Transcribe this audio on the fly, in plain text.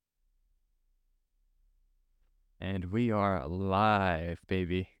And we are live,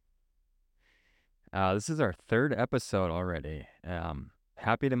 baby. This is our third episode already.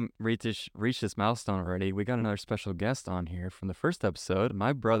 Happy to reach this milestone already. We got another special guest on here from the first episode,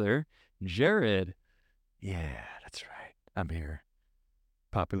 my brother, Jered. Yeah, that's right. I'm here.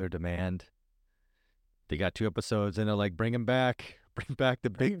 Popular demand. They got 2 episodes and they're like, bring him back. Bring back the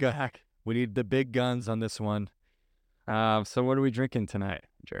big guy. We need the big guns on this one. So what are we drinking tonight,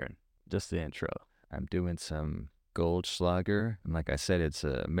 Jered? Just the intro. I'm doing some Goldschlager. And like I said, it's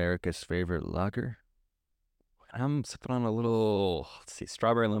America's favorite lager. I'm sipping on a little,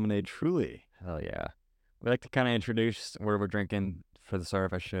 strawberry lemonade truly. Hell yeah. We like to kind of introduce what we're drinking for the start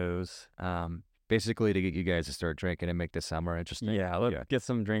of our shows. Basically to get you guys to start drinking and make this sound more interesting. Yeah, let's get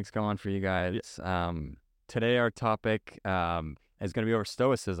some drinks going for you guys. Today our topic is going to be over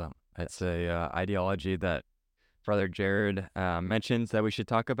Stoicism. It's a ideology that Brother Jered mentions that we should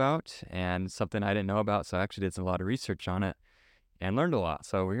talk about, and something I didn't know about, so I actually did a lot of research on it and learned a lot.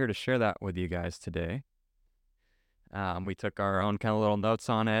 So we're here to share that with you guys today. We took our own kind of little notes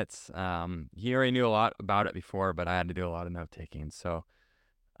on it. He already knew a lot about it before, but I had to do a lot of note taking. So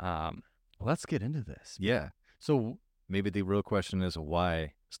let's get into this. Yeah. So maybe the real question is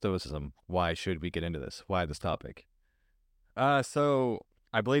why Stoicism? Why should we get into this? Why this topic? So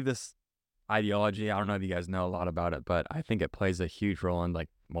I believe this ideology, I don't know if you guys know a lot about it, but I think it plays a huge role in like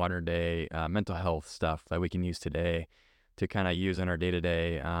modern day mental health stuff that we can use today to kind of use in our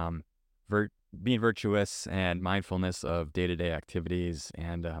day-to-day being virtuous and mindfulness of day-to-day activities,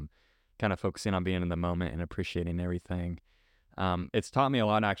 and kind of focusing on being in the moment and appreciating everything. It's taught me a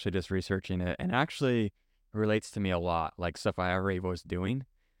lot actually just researching it, and actually relates to me a lot, like stuff I already was doing.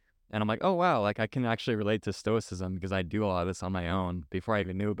 And I'm like, oh, wow, like I can actually relate to Stoicism because I do a lot of this on my own before I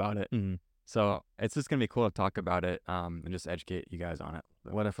even knew about it. Mm-hmm. So it's just going to be cool to talk about it and just educate you guys on it.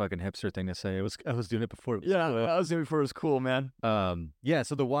 What a fucking hipster thing to say. I was doing it before. Yeah, I was doing it before it was cool, man. Yeah.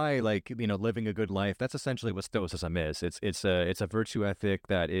 So the why, like, living a good life, that's essentially what Stoicism is. It's a virtue ethic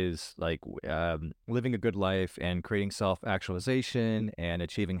that is like living a good life and creating self-actualization and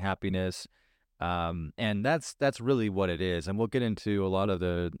achieving happiness. And that's really what it is. And we'll get into a lot of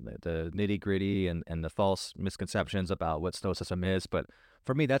the nitty-gritty and the false misconceptions about what Stoicism is. But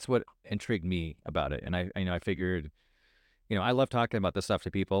for me, that's what intrigued me about it. And I figured, I love talking about this stuff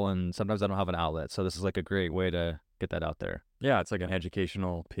to people, and sometimes I don't have an outlet. So this is like a great way to get that out there. Yeah, it's like an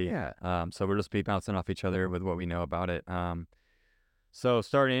educational piece. Yeah. So we'll just be bouncing off each other with what we know about it. So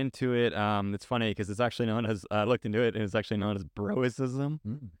starting into it, it's funny because it's actually known as, I looked into it, and it's actually known as Broicism.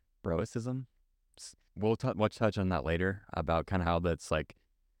 Broicism. We'll touch on that later about kind of how that's like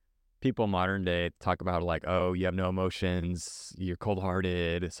people modern day talk about like, oh, you have no emotions, you're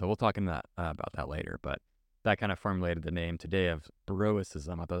cold-hearted. So we'll talk about that later. But that kind of formulated the name today of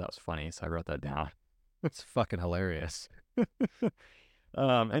Broicism. I thought that was funny, so I wrote that down. It's fucking hilarious.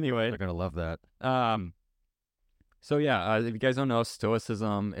 Anyway, they're gonna love that. So yeah, if you guys don't know,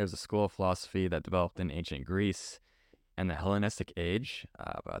 Stoicism, it was a school of philosophy that developed in ancient Greece and the Hellenistic age,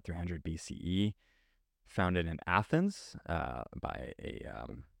 about 300 BCE, founded in Athens by a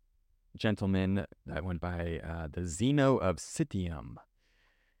gentleman that went by the Zeno of Citium.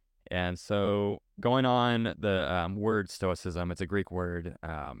 And so going on the word Stoicism, it's a Greek word,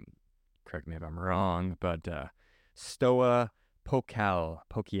 correct me if I'm wrong, but stoa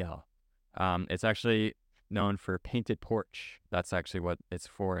pokiel. It's actually known for painted porch. That's actually what it's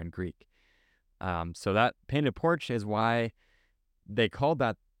for in Greek. So that painted porch is why they called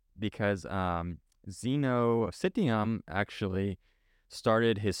that, because Zeno of Citium actually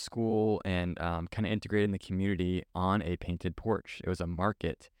started his school and kind of integrated in the community on a painted porch. It was a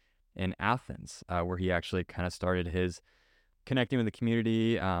market in Athens where he actually kind of started his connecting with the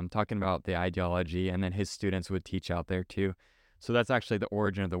community, talking about the ideology, and then his students would teach out there too. So that's actually the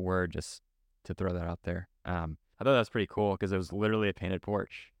origin of the word, just to throw that out there. I thought that was pretty cool because it was literally a painted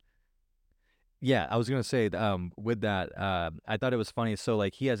porch. Yeah, I was gonna say, with that, I thought it was funny. So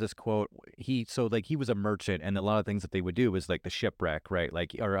like he has this quote. He was a merchant, and a lot of things that they would do was like the shipwreck, right?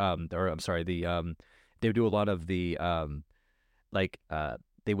 Like or I'm sorry, they would do a lot of the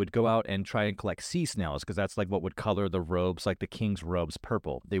they would go out and try and collect sea snails because that's like what would color the robes, like the king's robes,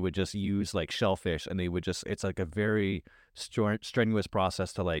 purple. They would just use like shellfish, and it's like a very strenuous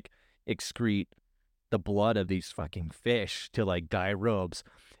process to like excrete the blood of these fucking fish to like dye robes.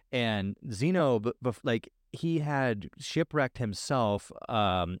 And Zeno, like he had shipwrecked himself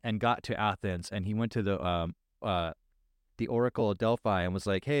and got to Athens, and he went to the Oracle of Delphi and was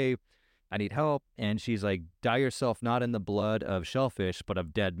like, hey, I need help. And she's like, dye yourself not in the blood of shellfish, but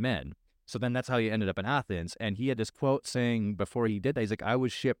of dead men. So then that's how he ended up in Athens. And he had this quote saying before he did that, he's like, I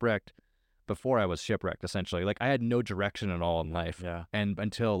was shipwrecked before I was shipwrecked, essentially. Like I had no direction at all in life. Yeah. And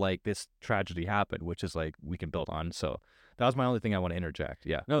until like this tragedy happened, which is like we can build on. So that was my only thing I want to interject.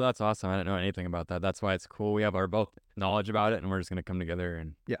 Yeah. No, that's awesome. I didn't know anything about that. That's why it's cool. We have our both knowledge about it, and we're just gonna come together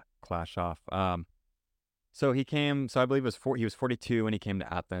and Yeah. clash off. So he came. So I believe he was 42 when he came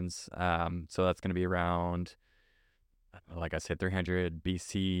to Athens. So that's gonna be around, like I said, 300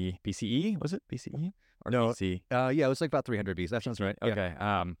 BCE. Was it BCE or No. BC? Yeah, it was like about 300 Bs. That sounds right. Yeah. Okay.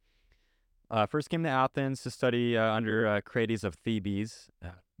 First came to Athens to study under Crates of Thebes,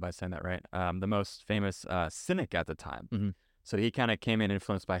 by saying that right, the most famous cynic at the time. Mm-hmm. So he kind of came in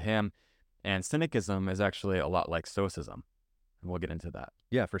influenced by him, and Cynicism is actually a lot like Stoicism. And we'll get into that.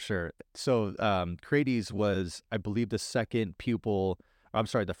 Yeah, for sure. So Crates was, I believe, the first pupil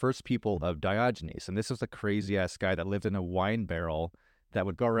of Diogenes. And this was a crazy ass guy that lived in a wine barrel that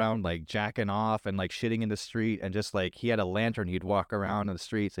would go around like jacking off and like shitting in the street. And just like he had a lantern, he'd walk around in the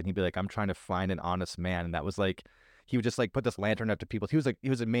streets and he'd be like, I'm trying to find an honest man. And that was like, he would just like put this lantern up to people. He was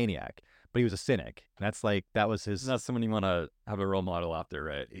a maniac, but he was a cynic. And that was his. That's someone you want to have a role model after,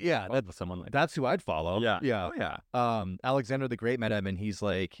 right? Yeah, that's someone like that's who I'd follow. Yeah. Yeah. Oh, yeah. Alexander the Great met him and he's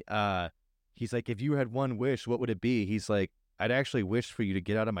like, if you had one wish, what would it be? He's like, I'd actually wish for you to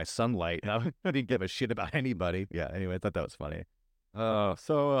get out of my sunlight. And I didn't give a shit about anybody. Yeah. Anyway, I thought that was funny. Oh,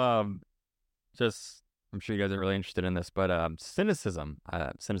 just I'm sure you guys are really interested in this, but cynicism.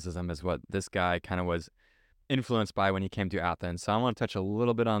 Cynicism is what this guy kind of was influenced by when he came to Athens. So I want to touch a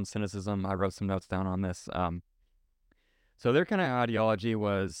little bit on cynicism. I wrote some notes down on this. So their kind of ideology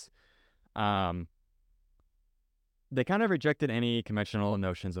was, they kind of rejected any conventional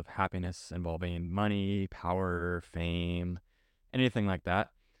notions of happiness involving money, power, fame, anything like that,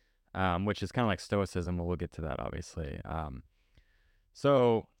 which is kind of like Stoicism. We'll get to that, obviously.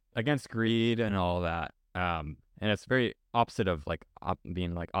 So against greed and all that, and it's very opposite of like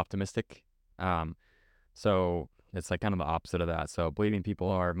being like optimistic. So it's like kind of the opposite of that. So believing people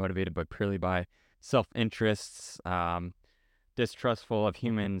are motivated but purely by self-interests, distrustful of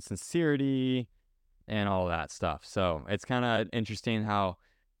human sincerity, and all that stuff. So it's kind of interesting how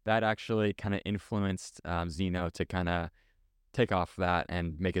that actually kind of influenced Zeno to kind of take off that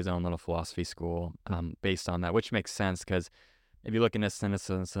and make his own little philosophy school based on that, which makes sense because if you look into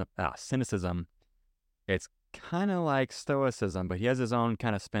cynicism, it's kind of like Stoicism, but he has his own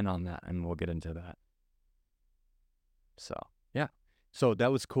kind of spin on that, and we'll get into that. So, yeah. So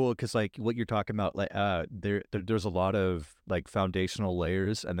that was cool because like what you're talking about, like there's a lot of like foundational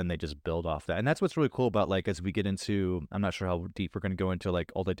layers, and then they just build off that, and that's what's really cool about like as we get into, I'm not sure how deep we're going to go into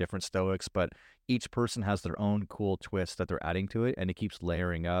like all the different Stoics, but each person has their own cool twist that they're adding to it, and it keeps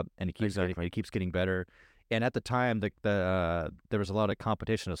layering up, and it keeps getting better. And at the time, there was a lot of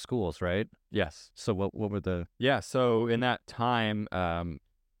competition of schools, right? Yes. So what were the? Yeah. So in that time,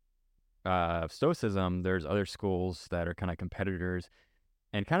 Stoicism, there's other schools that are kind of competitors,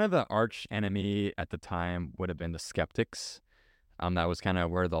 and kind of the arch enemy at the time would have been the skeptics. That was kind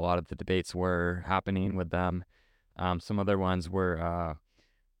of where a lot of the debates were happening with them. Some other ones were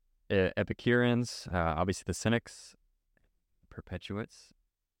Epicureans, obviously the Cynics, Perpetuates.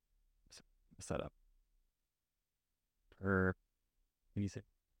 Set up. What do you say?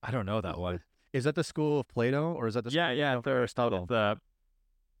 I don't know that one. Is that the school of Plato, or is that the school of Aristotle?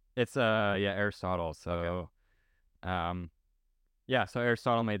 It's Aristotle. So, so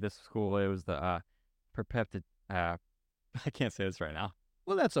Aristotle made this school. It was the I can't say this right now.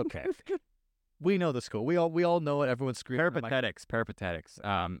 Well, that's okay. We know the school. We all know it. Everyone's screaming. Peripatetics.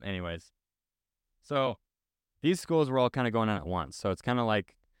 Anyways, so these schools were all kind of going on at once. So it's kind of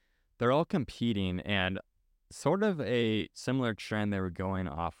like they're all competing, and sort of a similar trend they were going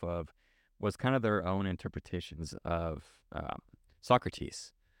off of was kind of their own interpretations of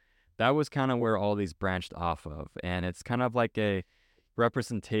Socrates. That was kind of where all these branched off of, and it's kind of like a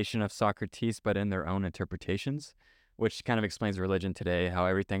representation of Socrates, but in their own interpretations, which kind of explains religion today, how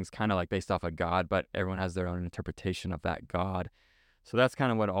everything's kind of like based off of God, but everyone has their own interpretation of that God. So that's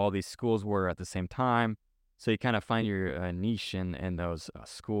kind of what all these schools were at the same time. So you kind of find your niche in those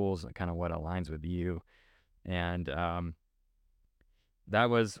schools and kind of what aligns with you. And that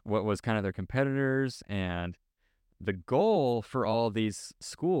was what was kind of their competitors. And the goal for all these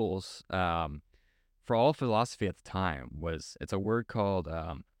schools, for all philosophy at the time, it's a word called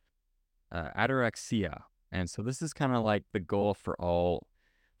ataraxia. And so this is kind of like the goal for all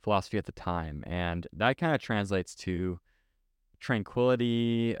philosophy at the time. And that kind of translates to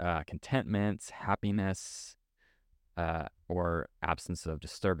tranquility, contentment, happiness, or absence of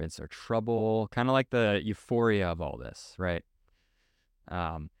disturbance or trouble, kind of like the euphoria of all this, right?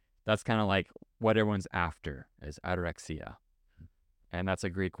 That's kind of like what everyone's after is ataraxia. and that's a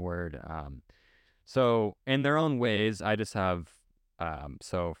Greek word. So in their own ways, I just have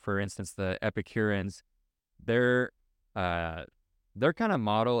so for instance, the Epicureans, their uh, their kind of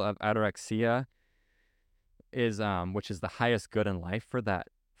model of ataraxia is which is the highest good in life for that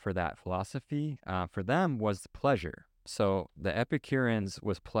philosophy. For them was pleasure. So the Epicureans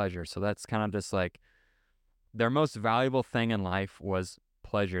was pleasure. So that's kind of just like their most valuable thing in life was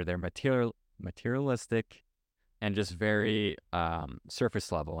pleasure. They're materialistic and just very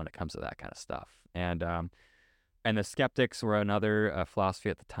surface level when it comes to that kind of stuff. And the skeptics were another philosophy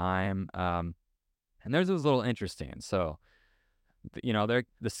at the time. And theirs was a little interesting. So they're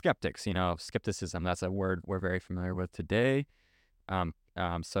the skeptics. Skepticism. That's a word we're very familiar with today.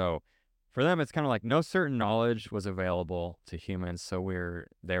 So for them, it's kind of like no certain knowledge was available to humans, so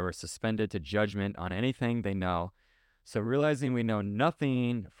they were suspended to judgment on anything they know. So realizing we know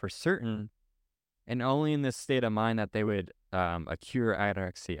nothing for certain, and only in this state of mind that they would cure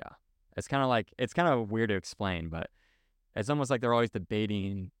ataraxia. It's kind of weird to explain, but it's almost like they're always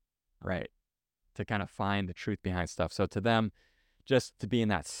debating, right, to kind of find the truth behind stuff. So to them, just to be in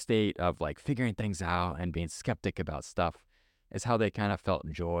that state of like figuring things out and being skeptic about stuff is how they kind of felt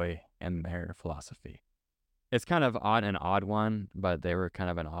joy in their philosophy. It's kind of an odd one, but they were kind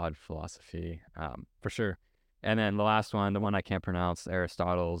of an odd philosophy, for sure. And then the last one, the one I can't pronounce,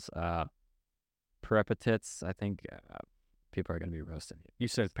 Aristotle's Peripatits. I think people are going to be roasting you. You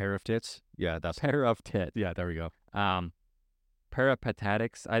said pair of tits? Yeah, that's Pair of tit. Yeah, there we go.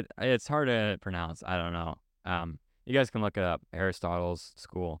 Peripatetics. It's hard to pronounce. I don't know. You guys can look it up. Aristotle's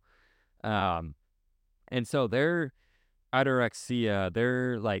school. And so their ataraxia,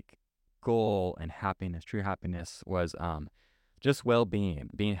 their like goal and happiness, true happiness, was just well-being,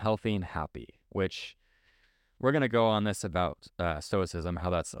 being healthy and happy. Which we're gonna go on this about Stoicism, how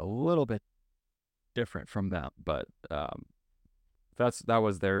that's a little bit different from that, but that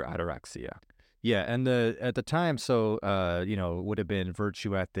was their ataraxia. Yeah, and at the time, so it would have been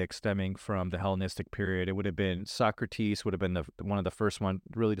virtue ethics stemming from the Hellenistic period. It would have been Socrates would have been one of the first one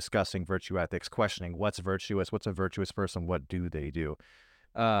really discussing virtue ethics, questioning what's virtuous, what's a virtuous person, what do they do.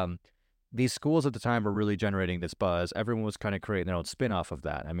 These schools at the time were really generating this buzz. Everyone was kind of creating their own spin-off of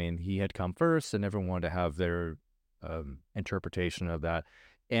that. I mean, he had come first, and everyone wanted to have their interpretation of that.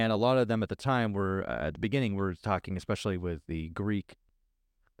 And a lot of them at the time were at the beginning were talking, especially with the Greek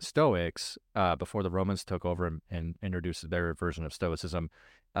Stoics before the Romans took over and introduced their version of Stoicism.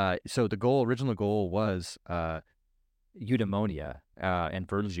 So the original goal was eudaimonia, and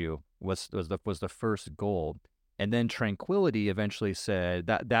virtue was the first goal, and then tranquility eventually said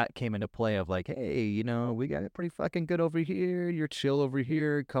that came into play of like, hey, we got it pretty fucking good over here. You're chill over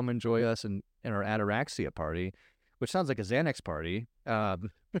here. Come enjoy us in our ataraxia party, which sounds like a Xanax party.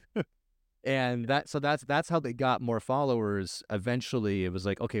 And that's how they got more followers. Eventually, it was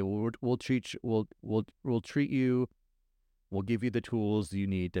like, okay, we'll treat you. We'll give you the tools you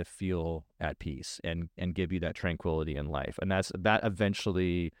need to feel at peace and give you that tranquility in life. And that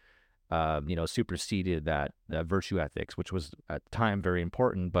eventually, superseded that virtue ethics, which was at the time very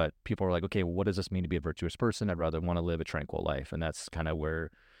important. But people were like, okay, well, what does this mean to be a virtuous person? I'd rather want to live a tranquil life. And that's kind of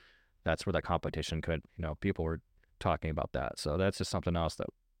where that competition could, people were talking about that. So that's just something else that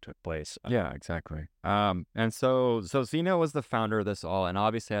took place. Yeah, exactly. And so Zeno was the founder of this all, and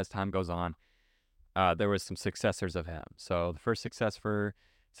obviously as time goes on, there was some successors of him. So the first successor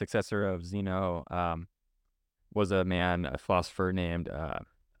of Zeno was a philosopher named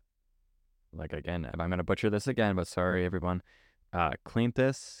again, I'm going to butcher this again, but sorry everyone.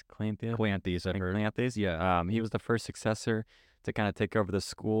 Cleanthes, yeah. He was the first successor to kind of take over the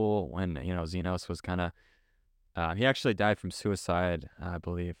school when Zenos was kind of he actually died from suicide, I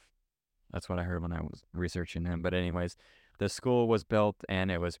believe. That's what I heard when I was researching him. But anyways, the school was built,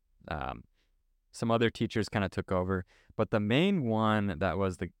 and it was some other teachers kind of took over. But the main one that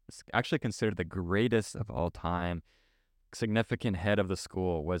was actually considered the greatest of all time, significant head of the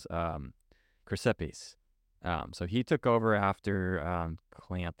school was Chrysippus. So he took over after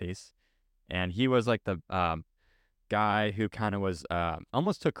Cleanthes, and he was like the guy who kind of was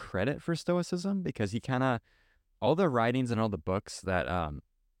almost took credit for Stoicism, because he kind of all the writings and all the books that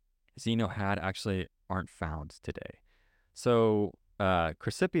Zeno had actually aren't found today. So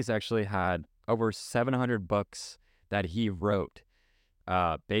Chrysippus actually had over 700 books that he wrote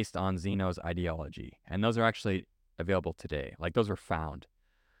based on Zeno's ideology, and those are actually available today. Like, those were found.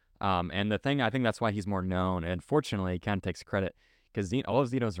 And the thing, I think that's why he's more known, and fortunately he kind of takes credit, because all of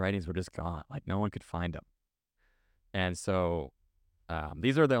Zeno's writings were just gone. Like, no one could find them. And so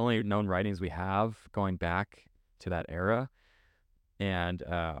these are the only known writings we have going back to that era. And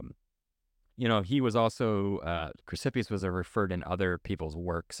he was also, Chrysippus was referred in other people's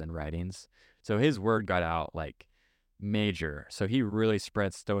works and writings. So his word got out like major. So he really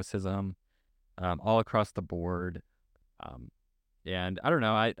spread Stoicism all across the board. Um, and I don't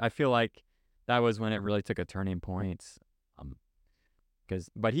know, I feel like that was when it really took a turning point. Um,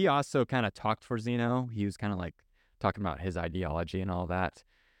 but he also kind of talked for Zeno. He was kind of like talking about his ideology and all that.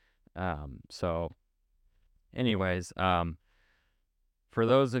 So anyways, for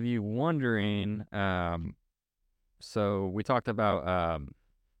those of you wondering, so we talked about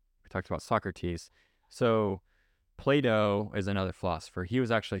Socrates. So Plato is another philosopher. He was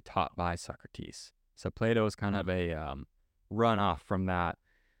actually taught by Socrates. So Plato is kind of a runoff from that.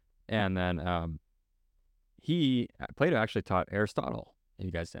 And then Plato actually taught Aristotle, if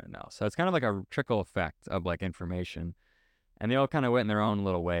you guys didn't know. So it's kind of like a trickle effect of like information. And they all kind of went in their own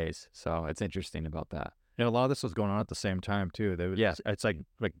little ways. So it's interesting about that. A lot of this was going on at the same time too. Yeah. It's like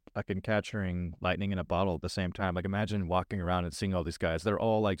capturing lightning in a bottle at the same time. Like imagine walking around and seeing all these guys. They're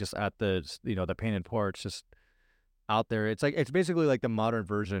all like just at the the painted porch, just out there. It's basically like the modern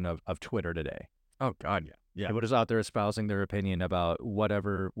version of Twitter today. Oh God, yeah. Yeah. People just out there espousing their opinion about what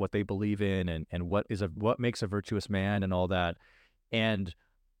they believe in and what makes a virtuous man and all that. And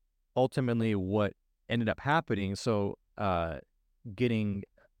ultimately what ended up happening, so getting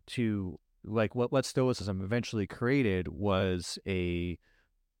to like what Stoicism eventually created was a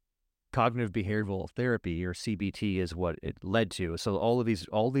cognitive behavioral therapy, or CBT, is what it led to. So all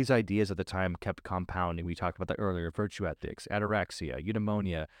these ideas at the time kept compounding. We talked about that earlier: virtue ethics, ataraxia,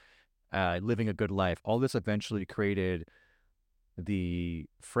 eudaimonia, living a good life. All this eventually created the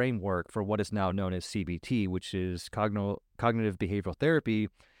framework for what is now known as CBT, which is cognitive behavioral therapy,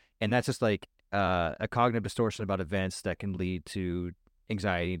 and that's just like a cognitive distortion about events that can lead to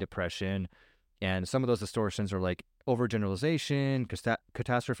anxiety, depression, and some of those distortions are like overgeneralization,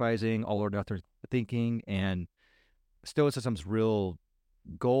 catastrophizing, all or nothing thinking. And Stoicism's real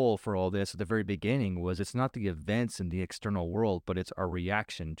goal for all this at the very beginning was it's not the events in the external world, but it's our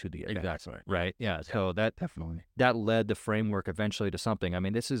reaction to the events. Exactly. Right? Yeah. So that definitely led the framework eventually to something. I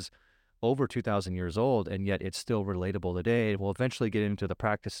mean, this is over 2,000 years old, and yet it's still relatable today. We'll eventually get into the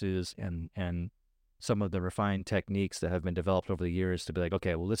practices and some of the refined techniques that have been developed over the years to be like,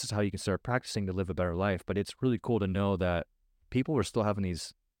 okay, well, this is how you can start practicing to live a better life. But it's really cool to know that people were still having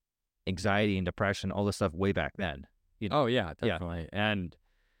these anxiety and depression, all this stuff way back then. Oh yeah, definitely. Yeah. And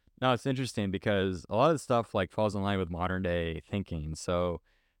no, it's interesting because a lot of the stuff like falls in line with modern day thinking. So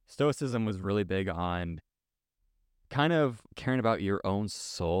Stoicism was really big on kind of caring about your own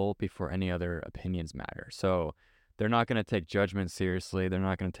soul before any other opinions matter. So they're not going to take judgment seriously. They're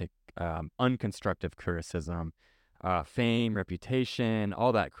not going to take unconstructive criticism, fame, reputation,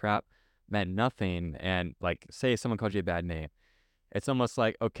 all that crap meant nothing. And like, say someone called you a bad name. It's almost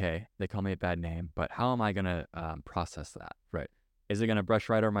like, okay, they call me a bad name, but how am I going to process that? Right. Is it going to brush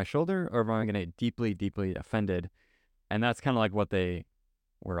right over my shoulder, or am I going to get deeply, deeply offended? And that's kind of like what they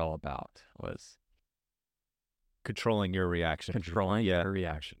were all about, was controlling your reaction. Controlling your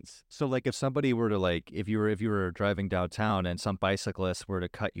reactions. So like if somebody were to like, if you were driving downtown and some bicyclists were to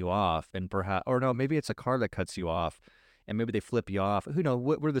cut you off, and perhaps, or no, maybe it's a car that cuts you off and maybe they flip you off, who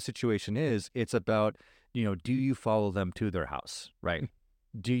knows where the situation is. It's about, do you follow them to their house, right?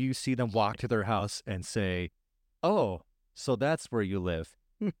 Do you see them walk to their house and say, oh, so that's where you live?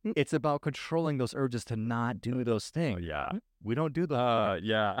 It's about controlling those urges to not do those things. Oh, yeah. We don't do those.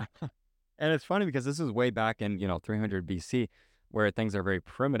 Yeah. And it's funny because this is way back in, 300 BC, where things are very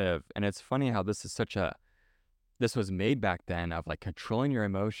primitive. And it's funny how this was made back then of like controlling your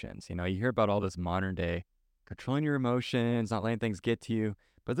emotions. You hear about all this modern day controlling your emotions, not letting things get to you.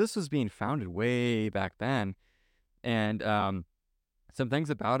 But this was being founded way back then. And some things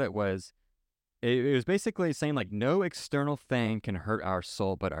about it was, it was basically saying like no external thing can hurt our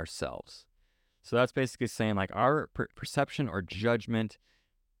soul but ourselves. So that's basically saying like our perception or judgment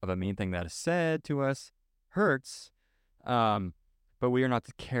of a mean thing that is said to us hurts, but we are not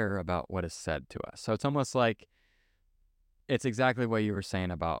to care about what is said to us. So it's almost like it's exactly what you were saying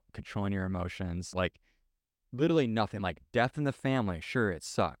about controlling your emotions. Like literally nothing, like death in the family. Sure, it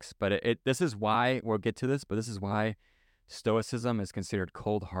sucks, but this is why we'll get to this. But this is why Stoicism is considered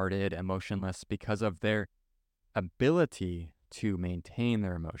cold-hearted, emotionless, because of their ability to maintain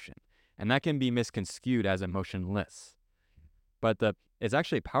their emotion, and that can be misconstrued as emotionless. But it's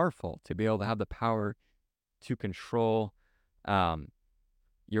actually powerful to be able to have the power to control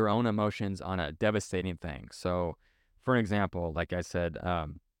your own emotions on a devastating thing. So, for an example, like I said,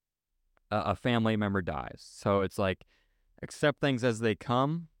 a family member dies. So it's like, accept things as they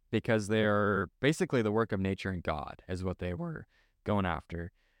come, because they're basically the work of nature and God is what they were going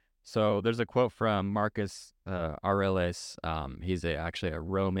after. So there's a quote from Marcus Aurelius. He's actually a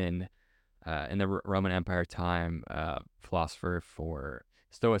Roman in the Roman Empire time philosopher for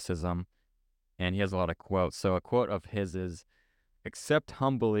Stoicism, and he has a lot of quotes. So a quote of his is, "Accept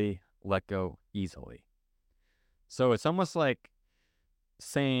humbly, let go easily." So it's almost like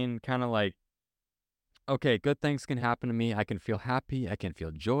saying, kind of like, okay, good things can happen to me. I can feel happy. I can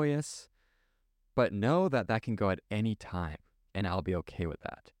feel joyous, but know that that can go at any time, and I'll be okay with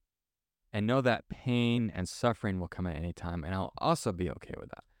that. And know that pain and suffering will come at any time, and I'll also be okay with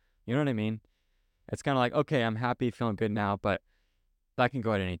that. You know what I mean? It's kind of like, okay, I'm happy, feeling good now, but that can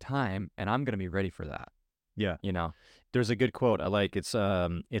go at any time, and I'm gonna be ready for that. Yeah. You know? There's a good quote I like. It's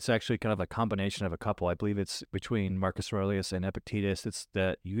actually kind of a combination of a couple. I believe it's between Marcus Aurelius and Epictetus. It's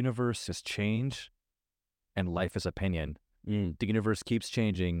that universe is change and life is opinion. Mm. The universe keeps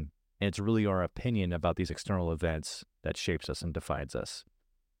changing, and it's really our opinion about these external events that shapes us and defines us.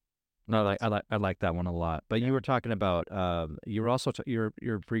 No, I like that one a lot. But Yeah. you were talking about you were also you're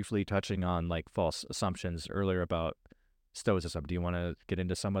briefly touching on like false assumptions earlier about Stoicism. Do you want to get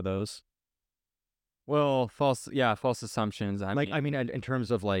into some of those? Well, false assumptions. I mean, I mean, in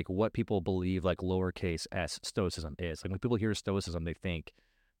terms of like what people believe, like lowercase s Stoicism is. Like when people hear Stoicism, they think,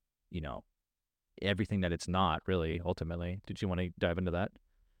 you know, everything that it's not really. Ultimately, did you want to dive into that?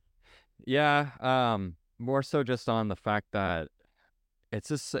 yeah. More so just on the fact that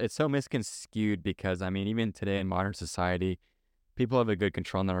it's so misconstrued because I mean, even today in modern society, people have a good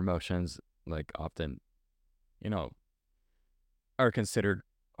control on their emotions. Like often, you know, are considered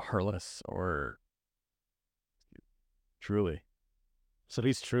heartless or truly. So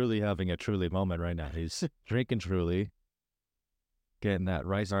he's truly having a truly moment right now. He's drinking truly, getting that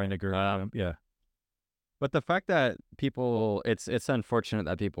rice vinegar. Yeah, But the fact that people, it's unfortunate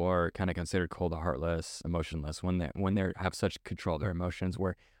that people are kind of considered cold, heartless, emotionless when they have such control of their emotions,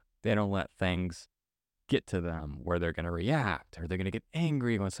 where they don't let things get to them, where they're gonna react, or they're gonna get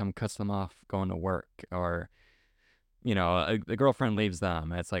angry when someone cuts them off going to work, or a girlfriend leaves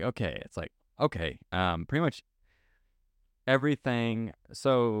them. And it's like okay, pretty much everything.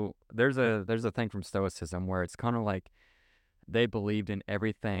 So there's a thing from Stoicism where it's kind of like they believed in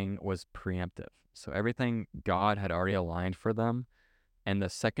everything was preemptive. So everything God had already aligned for them, and the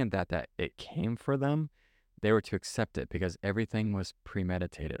second that it came for them, they were to accept it because everything was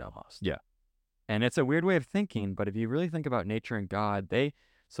premeditated almost. yeah, And it's a weird way of thinking, but if you really think about nature and God, they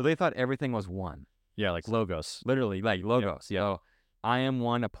thought everything was one. yeah, like logos. Literally, like logos. Yeah. So I am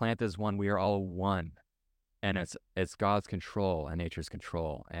one, a plant is one, we are all one. And it's God's control and nature's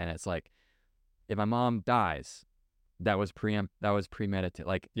control. And it's like if my mom dies, that was premeditated.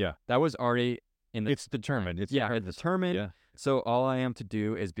 Like Yeah, that was already in the it's determined. It's determined. Yeah, So all I am to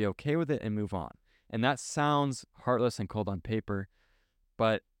do is be okay with it and move on. And that sounds heartless and cold on paper,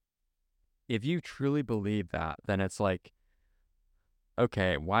 but if you truly believe that, then it's like,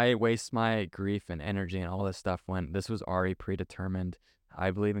 okay, why waste my grief and energy and all this stuff when this was already predetermined?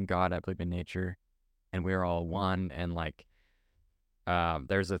 I believe in God, I believe in nature, and we're all one. And like,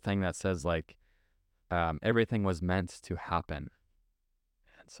 there's a thing that says like, everything was meant to happen.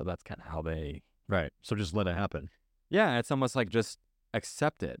 And so that's kind of how they. right. So just let it happen. Yeah, it's almost like just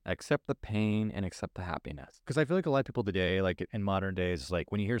accept it, accept the pain, and accept the happiness. Because I feel like a lot of people today, like in modern days,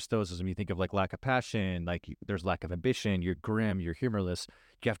 like when you hear Stoicism, you think of like lack of passion, like there's lack of ambition, you're grim, you're humorless.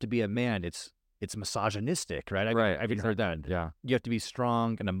 You have to be a man. It's misogynistic, right? Right. I've even heard that. Yeah. You have to be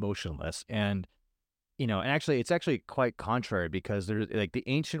strong and emotionless, and and actually, it's actually quite contrary because there's like the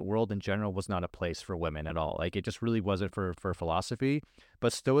ancient world in general was not a place for women at all. Like it just really wasn't for philosophy.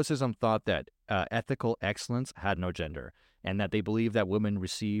 But Stoicism thought that ethical excellence had no gender, and that they believed that women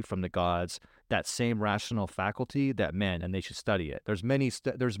receive from the gods that same rational faculty that men, and they should study it. There's many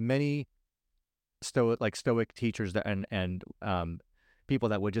stoic teachers that and people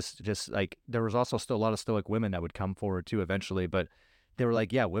that would just like there was also still a lot of stoic women that would come forward too eventually, but they were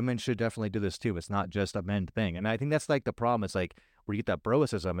like, yeah, women should definitely do this too. It's not just a men thing. And I think that's like the problem. It's like where you get that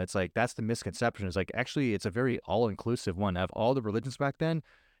broicism, it's like that's the misconception. It's like actually it's a very all-inclusive one. Of all the religions back then,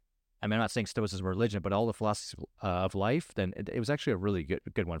 I mean, I'm not saying stoicism religion, but all the philosophies of life, then it was actually a really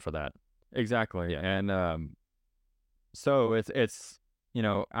good one for that. Exactly. Yeah. And so it's it's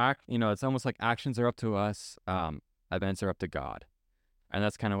almost like actions are up to us, events are up to God. And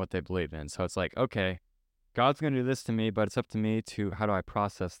that's kind of what they believe in. So it's like, okay, God's going to do this to me, but it's up to me to how do I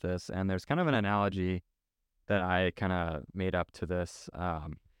process this? And there's kind of an analogy that I kind of made up to this.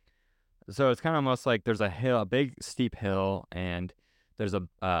 So it's kind of almost like there's a hill, a big steep hill, and there's a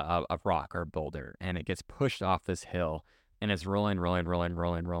rock or a boulder, and it gets pushed off this hill, and it's rolling, rolling, rolling,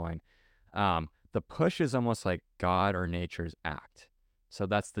 rolling, rolling. The push is almost like God or nature's act. So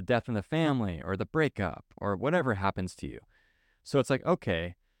that's the death in the family or the breakup or whatever happens to you. So it's like,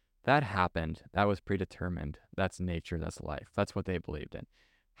 okay, that happened. That was predetermined. That's nature. That's life. That's what they believed in.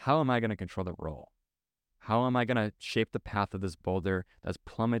 How am I going to control the roll? How am I going to shape the path of this boulder that's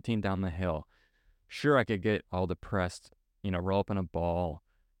plummeting down the hill? Sure, I could get all depressed, roll up in a ball,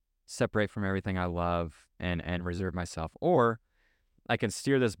 separate from everything I love, and reserve myself. Or I can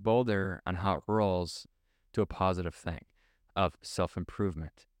steer this boulder on how it rolls to a positive thing of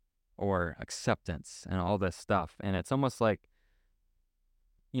self-improvement or acceptance and all this stuff. And it's almost like,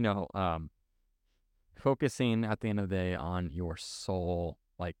 you know, um, focusing at the end of the day on your soul.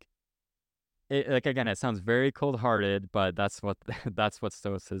 Like again, it sounds very cold-hearted, but that's what that's what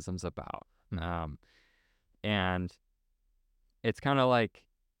Stoicism's about. Um, and it's kind of like,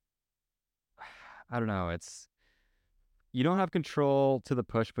 I don't know, it's you don't have control to the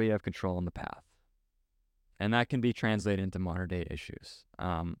push, but you have control on the path, and that can be translated into modern day issues.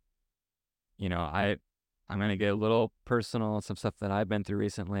 I'm gonna get a little personal, some stuff that I've been through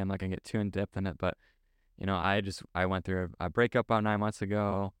recently. I'm not gonna get too in depth in it, but I went through a breakup about 9 months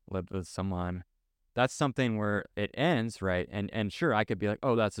ago, lived with someone. That's something where it ends, right? And sure, I could be like,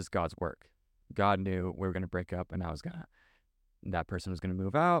 oh, that's just God's work. God knew we were gonna break up, and that person was gonna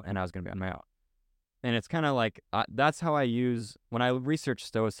move out, and I was gonna be on my own. And it's kind of like that's how I use when I research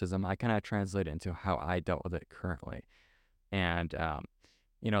Stoicism. I kind of translate it into how I dealt with it currently, and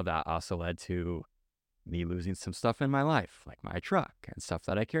that also led to me losing some stuff in my life, like my truck and stuff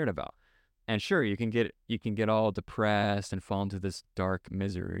that I cared about. And sure, you can get all depressed and fall into this dark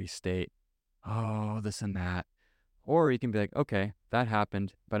misery state. Oh, this and that. Or you can be like, okay, that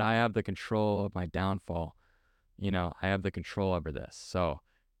happened, but I have the control of my downfall. I have the control over this. So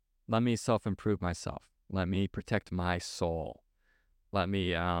let me self-improve myself. Let me protect my soul. Let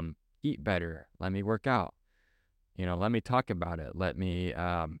me eat better. Let me work out. Let me talk about it. Let me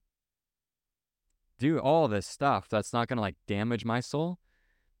do all this stuff that's not gonna like damage my soul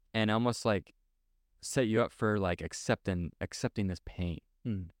and almost like set you up for like accepting this pain.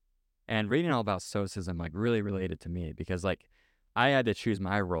 And reading all about Stoicism like really related to me because like I had to choose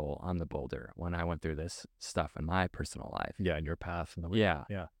my role on the boulder when I went through this stuff in my personal life. Yeah, in your path. Yeah.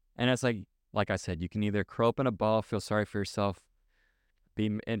 Yeah. And it's like I said, you can either curl up in a ball, feel sorry for yourself,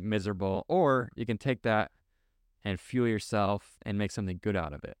 be miserable, or you can take that and fuel yourself and make something good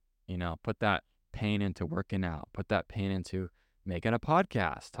out of it. Put that pain into working out, put that pain into making a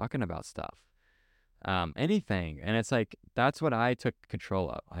podcast, talking about stuff, anything. And it's like, that's what I took control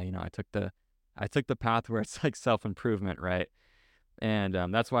of. I took the path where it's like self-improvement, right? And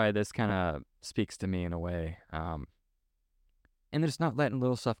that's why this kind of speaks to me in a way. And just not letting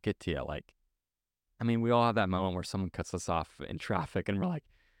little stuff get to you. Like, I mean, we all have that moment where someone cuts us off in traffic and we're like,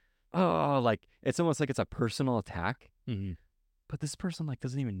 oh, like it's almost like it's a personal attack. Mm-hmm. But this person like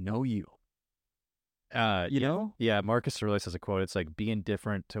doesn't even know you. Yeah, Marcus Aurelius has a quote. It's like, be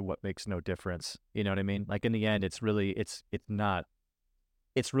indifferent to what makes no difference. You know what I mean? Like in the end, it's really not.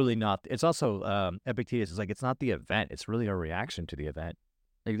 It's also Epictetus is like, it's not the event. It's really a reaction to the event.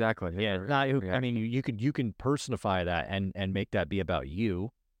 Exactly. Yeah. I mean, you can personify that and make that be about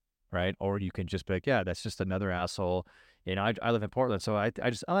you, right? Or you can just be like, yeah, that's just another asshole. I live in Portland, so I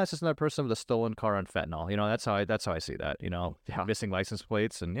just, oh, that's just another person with a stolen car on fentanyl. That's how I see that. Yeah. Missing license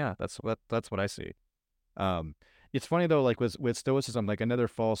plates, and yeah, that's what I see. It's funny though, like with Stoicism, like another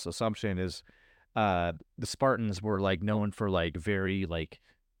false assumption is, the Spartans were like known for like very like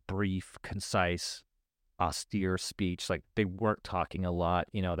brief, concise, austere speech. Like they weren't talking a lot.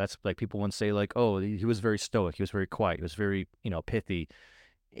 That's like people would say like, oh, he was very stoic. He was very quiet. He was very, pithy.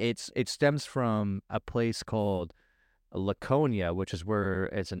 It stems from a place called Laconia, which is where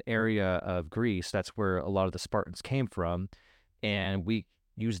it's an area of Greece. That's where a lot of the Spartans came from. And we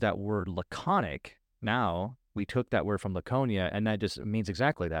use that word laconic now. We took that word from Laconia, and that just means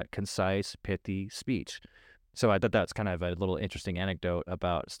exactly that: concise, pithy speech. So I thought that's kind of a little interesting anecdote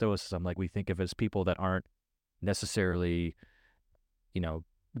about Stoicism. Like we think of as people that aren't necessarily,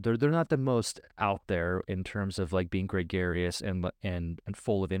 they're not the most out there in terms of like being gregarious and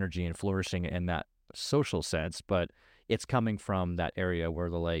full of energy and flourishing in that social sense, but it's coming from that area where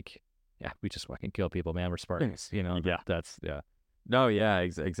they're like, yeah, we just fucking kill people, man. We're Spartans, Yeah. That's yeah. No, yeah,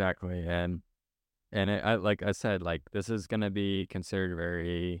 exactly. And like I said, like this is gonna be considered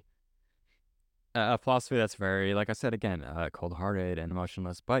very a philosophy that's very, like I said again, cold-hearted and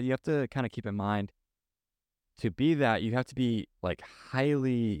emotionless. But you have to kind of keep in mind to be that you have to be like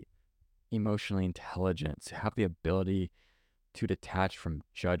highly emotionally intelligent to have the ability to detach from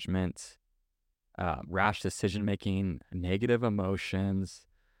judgment, rash decision making, negative emotions,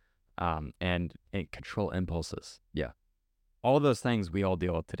 and control impulses. Yeah. all those things we all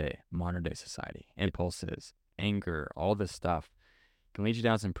deal with today, modern day society, impulses, anger, all this stuff can lead you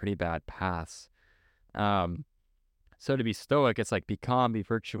down some pretty bad paths. Um, so to be stoic, it's like be calm, be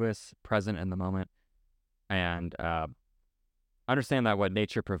virtuous, present in the moment, and understand that what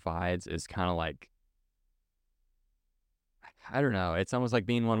nature provides is kind of like, I don't know, it's almost like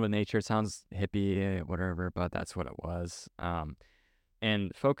being one with nature. It sounds hippie, whatever, but that's what it was.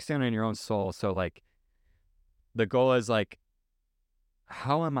 And focusing on your own soul. So like the goal is like,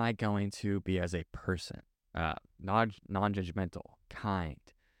 how am I going to be as a person? Non-judgmental, kind.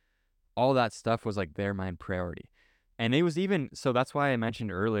 All that stuff was like their main priority. And it was even so that's why I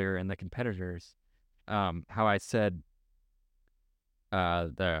mentioned earlier in the competitors, how I said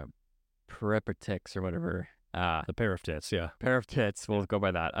the peripatetics or whatever. The pair of tits, yeah. Pair of tits, we'll go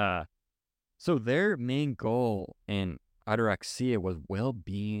by that. So their main goal in ataraxia was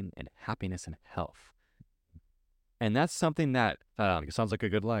well-being and happiness and health. And that's something that It sounds like a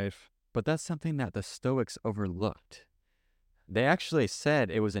good life. but that's something that the Stoics overlooked. They actually said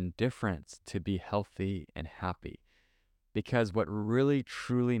it was indifference to be healthy and happy, because what really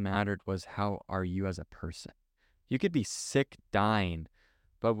truly mattered was how are you as a person. You could be sick, dying,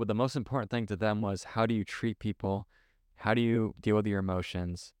 but what the most important thing to them was how do you treat people, how do you deal with your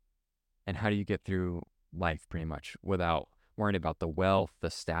emotions, and how do you get through life pretty much without worrying about the wealth,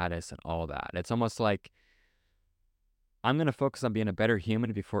 the status, and all that. It's almost like I'm going to focus on being a better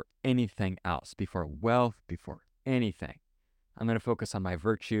human before anything else, before wealth, before anything. I'm going to focus on my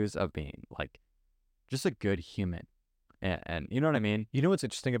virtues of being like just a good human. And you know what I mean? You know what's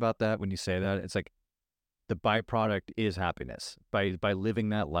interesting about that when you say that? It's like the byproduct is happiness. By living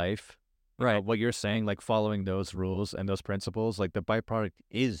that life, Right. what you're saying, like following those rules and those principles, like the byproduct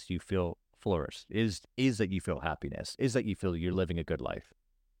is you feel flourished, is that you feel happiness, is that you feel you're living a good life.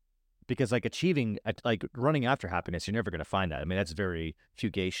 Because like like running after happiness, you're never going to find that. I mean, that's very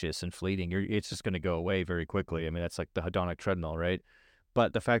fugacious and fleeting. It's just going to go away very quickly. I mean, that's like the hedonic treadmill, right?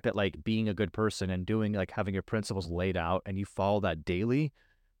 But the fact that like being a good person and doing like having your principles laid out and you follow that daily,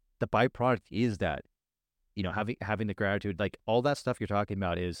 the byproduct is that, having the gratitude, like all that stuff you're talking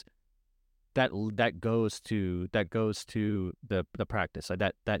about is that goes to the practice. Like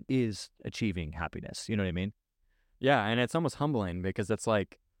that is achieving happiness. You know what I mean? Yeah, and it's almost humbling because it's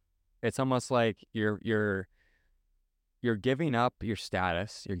almost like you're giving up your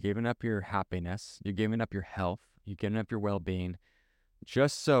status, you're giving up your happiness, you're giving up your health, you're giving up your well-being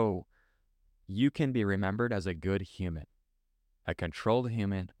just so you can be remembered as a good human, a controlled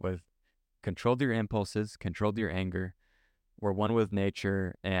human with controlled your impulses, controlled your anger. We're one with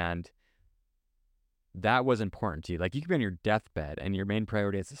nature, and that was important to you. Like you could be on your deathbed, and your main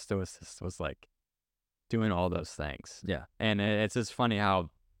priority as a stoicist was like doing all those things. Yeah. And it's just funny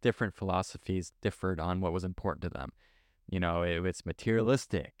how different philosophies differed on what was important to them. You know, it's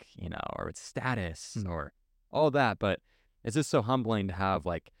materialistic, or it's status or all that. But it's just so humbling to have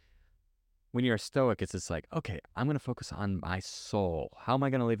like when you're a stoic, it's just like, okay, I'm going to focus on my soul. How am I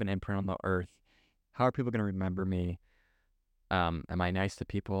going to leave an imprint on the earth? How are people going to remember me? Am I nice to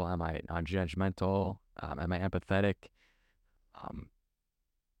people? Am I non-judgmental? Am I empathetic? Um,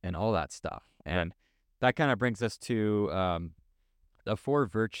 and all that stuff. And that kind of brings us to the four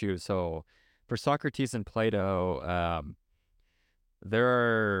virtues. So for Socrates and Plato, there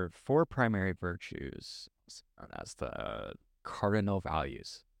are four primary virtues known as the cardinal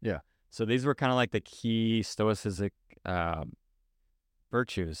values. Yeah. So these were kind of like the key stoicistic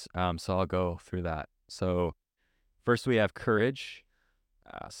virtues. So I'll go through that. So first we have courage.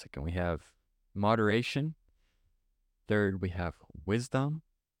 Second we have moderation. Third we have wisdom.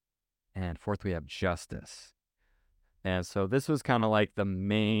 And fourth we have justice. And so this was kind of like the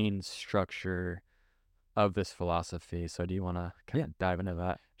main structure of this philosophy. So do you want to kind of dive into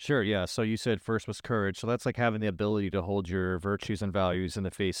that? Sure, yeah. So you said first was courage. So that's like having the ability to hold your virtues and values in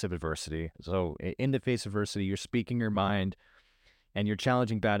the face of adversity. So in the face of adversity, you're speaking your mind and you're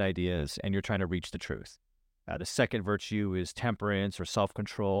challenging bad ideas and you're trying to reach the truth. The second virtue is temperance or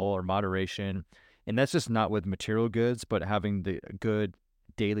self-control or moderation. And that's just not with material goods, but having the good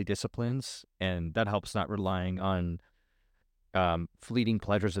daily disciplines. And that helps not relying on fleeting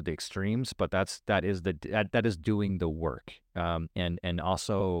pleasures at the extremes, but that is doing the work, and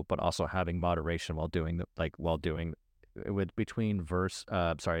also having moderation while doing with between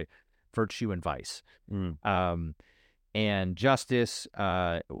virtue and vice. And justice,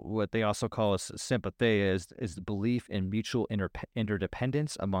 what they also call as sympathy, is the belief in mutual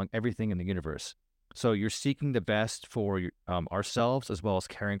interdependence among everything in the universe. So you're seeking the best for ourselves as well as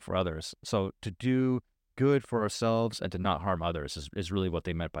caring for others. So to do good for ourselves and to not harm others is really what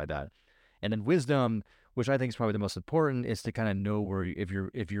they meant by that. And then wisdom which I think is probably the most important, is to kind of know where if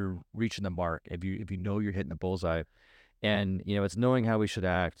you're reaching the mark, if you know you're hitting the bullseye, and it's knowing how we should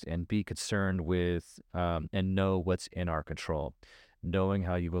act and be concerned with and know what's in our control, knowing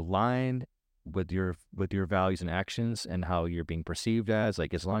how you align with your values and actions and how you're being perceived as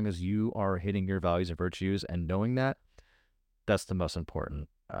long as you are hitting your values and virtues and knowing that, that's the most important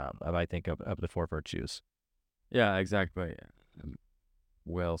I think of the four virtues. Yeah, exactly. Um,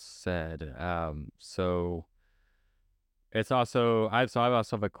 Well said. So it's also I've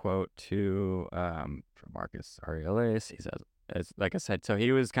also have a quote too from Marcus Aurelius. He says, it's like I said, so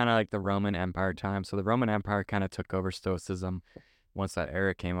he was kind of like the Roman Empire time. So the Roman Empire kind of took over Stoicism once that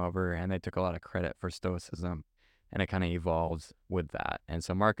era came over, and they took a lot of credit for Stoicism, and it kind of evolved with that. And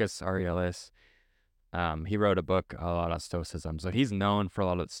so Marcus Aurelius, he wrote a book a lot on Stoicism. So he's known for a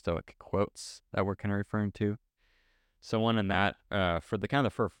lot of the Stoic quotes that we're kind of referring to. So one in that, for the kind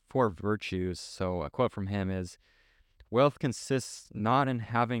of the four virtues. So a quote from him is, "Wealth consists not in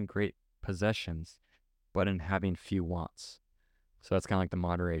having great possessions, but in having few wants." So that's kind of like the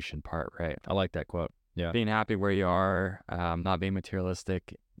moderation part, right? I like that quote. Yeah. Being happy where you are, not being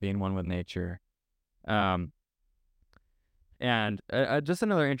materialistic, being one with nature. Um, and just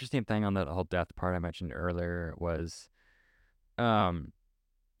another interesting thing on that whole death part I mentioned earlier was, um,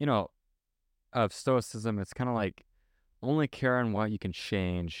 you know, of Stoicism, it's kind of like only care on what you can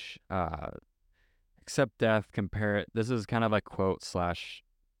change, accept death, compare it. This is kind of a quote slash,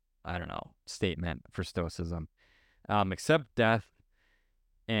 I don't know, statement for Stoicism. Accept death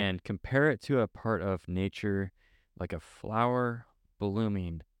and compare it to a part of nature like a flower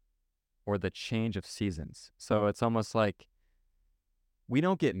blooming or the change of seasons. So it's almost like we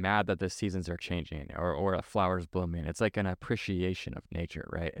don't get mad that the seasons are changing or a flower's blooming. It's like an appreciation of nature,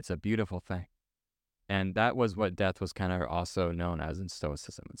 right? It's a beautiful thing. And that was what death was kind of also known as in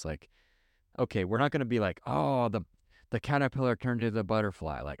Stoicism. It's like, okay, we're not going to be like, oh, the caterpillar turned into the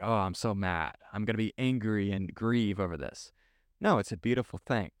butterfly. Like, oh, I'm so mad. I'm going to be angry and grieve over this. No, it's a beautiful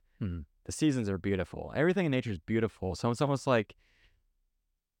thing. Hmm. The seasons are beautiful. Everything in nature is beautiful. So it's almost like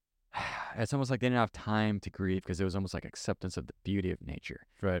they didn't have time to grieve because it was almost like acceptance of the beauty of nature.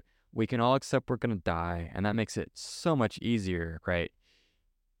 Right. We can all accept we're going to die, and that makes it so much easier, right?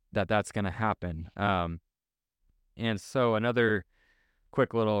 That's going to happen. And so another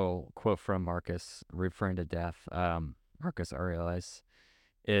quick little quote from Marcus referring to death. Marcus Aurelius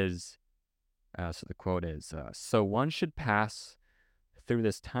is, so the quote is, so one should pass through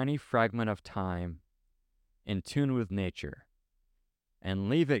this tiny fragment of time in tune with nature and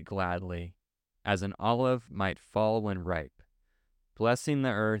leave it gladly as an olive might fall when ripe, blessing the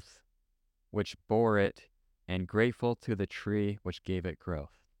earth which bore it and grateful to the tree which gave it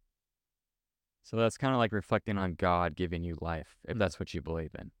growth. So that's kind of like reflecting on God giving you life, if that's what you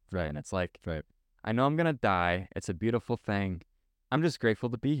believe in. Right. And it's like, Right. I know I'm going to die. It's a beautiful thing. I'm just grateful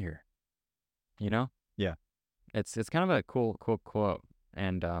to be here. You know? Yeah. It's kind of a cool quote.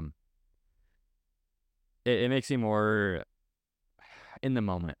 And it makes you more in the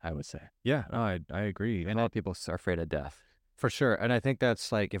moment, I would say. Yeah. No, I agree. A lot of people are afraid of death. For sure. And I think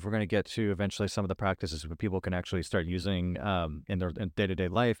that's like, if we're going to get to eventually some of the practices that people can actually start using in their day-to-day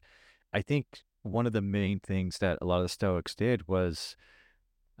life, I think one of the main things that a lot of the Stoics did was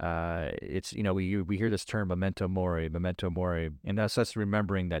it's, we hear this term memento mori, and that's us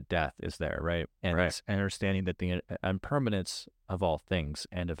remembering that death is there, right? And Right. it's understanding that the impermanence of all things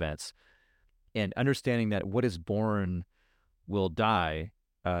and events, and understanding that what is born will die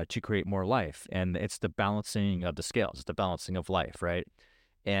to create more life. And it's the balancing of the scales, it's the balancing of life, right?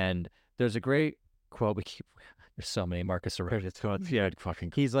 And there's a great quote. There's so many Marcus Aurelius quotes. Yeah,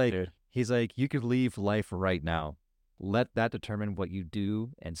 fucking He's like, dude. you could leave life right now. Let that determine what you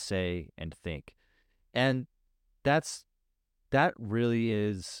do and say and think. And that really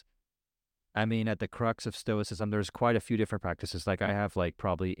is, I mean, at the crux of Stoicism, there's quite a few different practices. Like I have like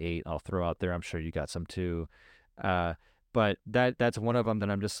probably 8 I'll throw out there. I'm sure you got some too. Uh, but that's one of them that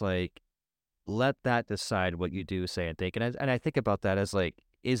I'm just like, let that decide what you do, say, and think. And I think about that as like,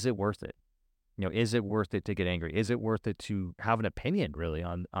 is it worth it? Is it worth it to get angry? Is it worth it to have an opinion really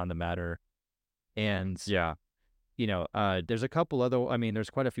on the matter? And Yeah. there's a couple other. I mean, there's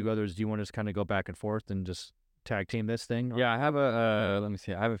quite a few others. Do you want to just kind of go back and forth and just tag team this thing? Yeah, I have let me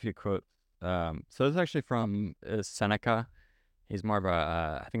see. I have a few quotes. So this is actually from Seneca. He's more of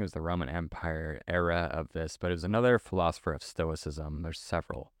I think it was the Roman Empire era of this, but it was another philosopher of Stoicism. There's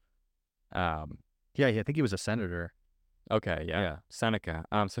several. Um, Yeah, I think he was a senator. okay, yeah, Seneca.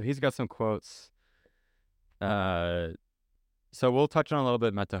 So he's got some quotes. So we'll touch on a little bit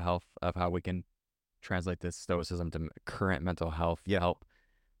of mental health of how we can translate this Stoicism to current mental health help.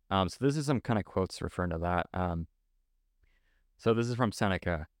 So this is some kind of quotes referring to that. So this is from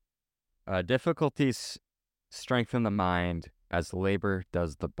Seneca. Difficulties strengthen the mind as labor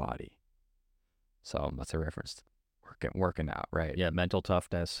does the body. So that's a reference to working out, right? Yeah, mental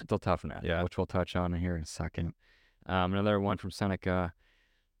toughness. Mental toughness, Yeah. which we'll touch on here in a second. Another one from Seneca.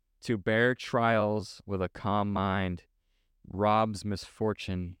 To bear trials with a calm mind robs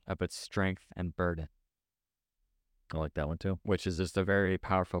misfortune of its strength and burden. I like that one too. Which is just a very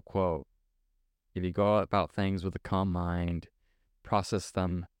powerful quote. If you go about things with a calm mind, process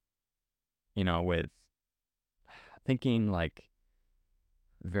them, with thinking like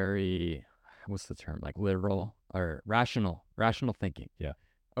very, what's the term, like literal or rational thinking. Yeah.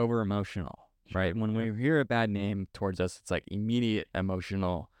 Over emotional, Sure. right? When we hear a bad name towards us, it's like immediate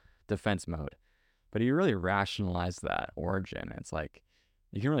emotional defense mode. But you really rationalize that origin. It's like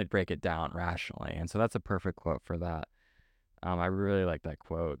you can really break it down rationally. And so that's a perfect quote for that. I really like that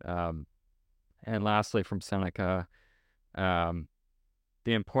quote. And lastly, from Seneca, the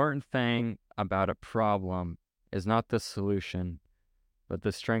important thing about a problem is not the solution, but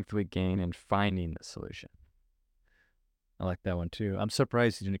the strength we gain in finding the solution. I like that one too. I'm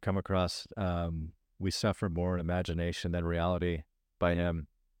surprised you didn't come across we suffer more in imagination than reality by him.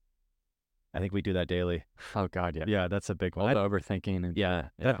 I think we do that daily. Oh God, yeah. Yeah, that's a big All one. the overthinking. And Yeah,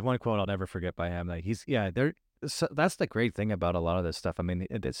 that one quote I'll never forget by him. Like that's the great thing about a lot of this stuff. I mean,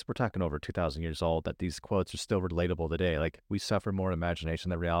 we're talking over 2,000 years old that these quotes are still relatable today. Like we suffer more in imagination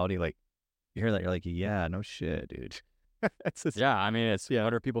than reality. Like you hear that, you're like, yeah, no shit, dude. Yeah, I mean, it's Yeah.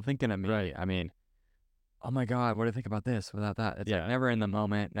 what are people thinking of me? Right. I mean, oh my God, what do I think about this without that? It's Yeah. like never in the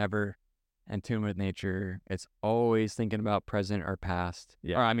moment, never in tune with nature. It's always thinking about present or past.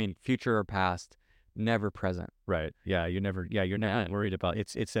 Yeah. Or I mean, future or past, never present. Right. Yeah. You're never worried about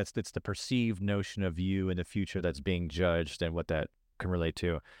it's the perceived notion of you in the future that's being judged and what that can relate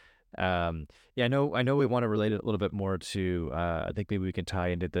to. Yeah, I know we want to relate it a little bit more to I think maybe we can tie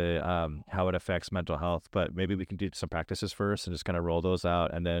into the how it affects mental health, but maybe we can do some practices first and just kind of roll those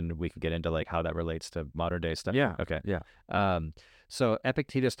out, and then we can get into like how that relates to modern day stuff. Yeah. Okay. Yeah. So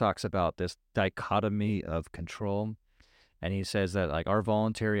Epictetus talks about this dichotomy of control, and he says that like our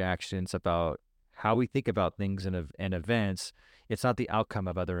voluntary actions about how we think about things and events, it's not the outcome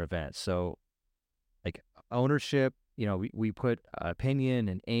of other events. So like ownership, we put opinion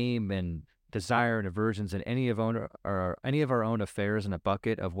and aim and desire and aversions in any of our own affairs in a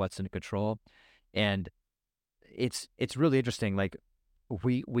bucket of what's in control. And it's really interesting. Like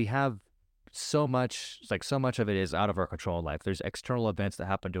we have so much of it is out of our control in life. There's external events that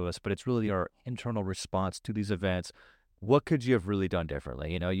happen to us, but it's really our internal response to these events. What could you have really done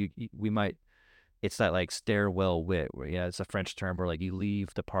differently? We might, it's that like stairwell wit where, it's a French term where like you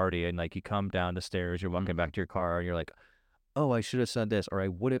leave the party and like you come down the stairs, you're walking back to your car and you're like, oh, I should have said this, or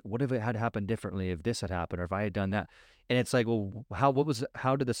what if it had happened differently if this had happened, or if I had done that? And it's like, well, how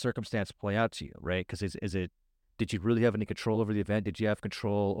did the circumstance play out to you, right? Because did you really have any control over the event? Did you have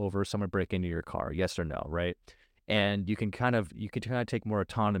control over someone breaking into your car? Yes or no, right? And you can kind of take more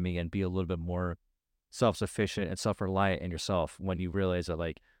autonomy and be a little bit more self-sufficient and self-reliant in yourself when you realize that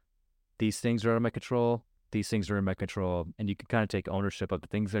like these things are out of my control, these things are in my control, and you can kind of take ownership of the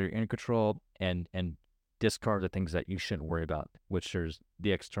things that are in control and discard the things that you shouldn't worry about, which is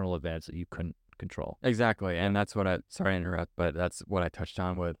the external events that you couldn't control. Exactly. And that's what sorry to interrupt, but that's what I touched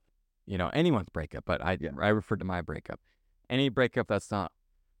on with, anyone's breakup, but I referred to my breakup. Any breakup that's not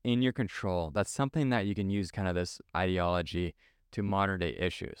in your control, that's something that you can use kind of this ideology to modern day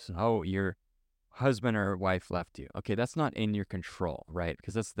issues. Oh, your husband or wife left you. Okay, that's not in your control, right?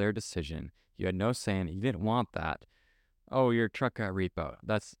 Because that's their decision. You had no say in it. You didn't want that. Oh, your truck got repoed.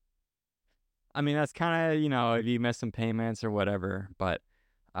 That's kind of, if you miss some payments or whatever, but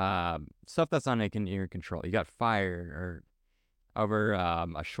stuff that's not in your control. You got fired or over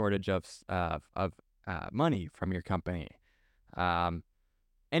a shortage of money from your company.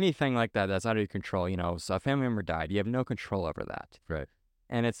 Anything like that that's out of your control, so a family member died. You have no control over that. Right.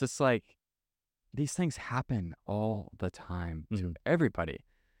 And it's just like, these things happen all the time to everybody.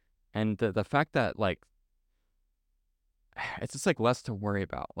 And the fact that like, it's just like less to worry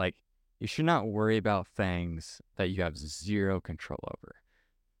about. Like, you should not worry about things that you have zero control over.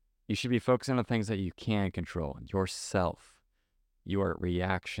 You should be focusing on things that you can control. Yourself, your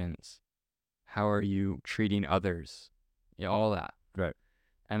reactions, how are you treating others, all that. Right.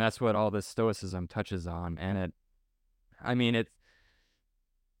 And that's what all this Stoicism touches on. And it's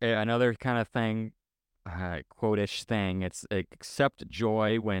another kind of thing, quote-ish thing. It's accept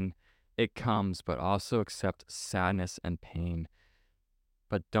joy when it comes, but also accept sadness and pain.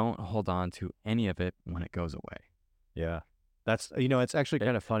 But don't hold on to any of it when it goes away. Yeah. That's it's actually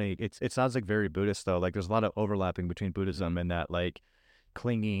kind of funny. It sounds like very Buddhist though. Like there's a lot of overlapping between Buddhism and that like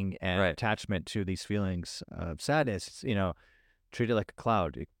clinging and Right. attachment to these feelings of sadness. Treat it like a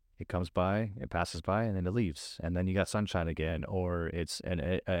cloud. It comes by, it passes by, and then it leaves, and then you got sunshine again. Or it's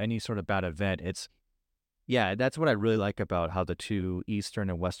any sort of bad event. Yeah, that's what I really like about how the two Eastern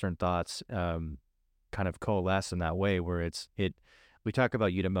and Western thoughts kind of coalesce in that way, where we talk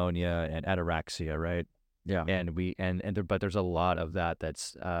about eudaimonia and ataraxia, right? Yeah. And but there's a lot of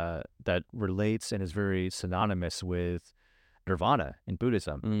that relates and is very synonymous with nirvana in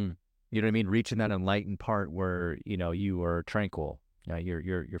Buddhism. Mm, You know what I mean? Reaching that enlightened part where you are tranquil.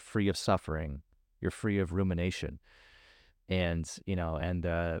 You're free of suffering. You're free of rumination. And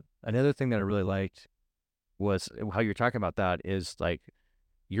another thing that I really liked was how you're talking about that is like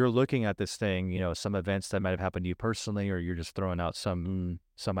you're looking at this thing, some events that might have happened to you personally, or you're just throwing out mm,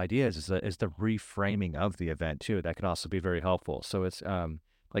 some ideas. Is the reframing of the event too? That can also be very helpful. So it's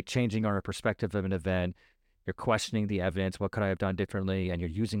like changing our perspective of an event. You're questioning the evidence. What could I have done differently? And you're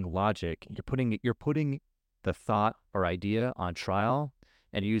using logic. You're putting the thought or idea on trial,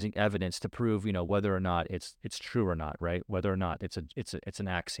 and you're using evidence to prove whether or not it's true or not, right? Whether or not it's an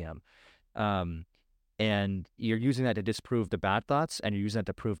axiom. Um, and you're using that to disprove the bad thoughts, and you're using that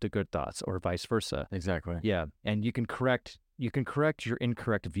to prove the good thoughts, or vice versa. exactly. Yeah, and you can correct your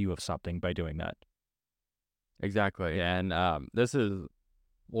incorrect view of something by doing that. Exactly. And this is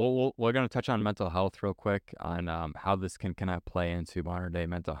we're going to touch on mental health real quick on how this can kind of play into modern day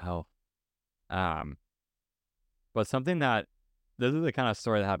mental health. Um, but something that this is the kind of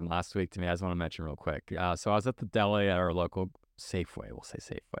story that happened last week to me. I just want to mention real quick. So I was at the deli at our local Safeway. We'll say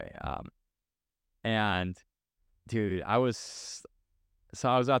Safeway. And dude, I was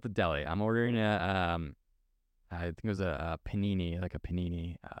at the deli. I'm ordering I think it was a panini, like a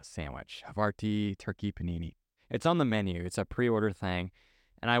panini sandwich, Havarti turkey panini. It's on the menu. It's a pre-order thing.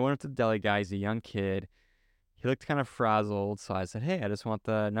 And I went up to the deli guy. He's a young kid. He looked kind of frazzled. So I said, hey, I just want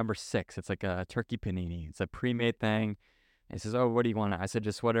the number 6. It's like a turkey panini. It's a pre-made thing. And he says, oh, what do you want? I said,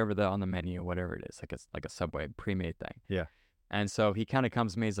 just whatever on the menu, whatever it is, like a Subway pre-made thing. Yeah. And so he kind of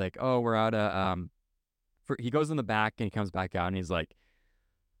comes to me. He's like, oh, we're out of he goes in the back and he comes back out and he's like,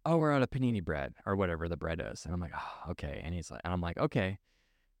 oh, we're out of panini bread or whatever the bread is. And I'm like, oh, okay. And I'm like, okay.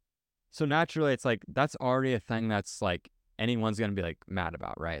 So naturally, it's like, that's already a thing that's like anyone's going to be like mad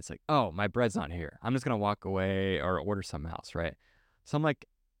about, right? It's like, oh, my bread's not here. I'm just going to walk away or order something else, right? So I'm like,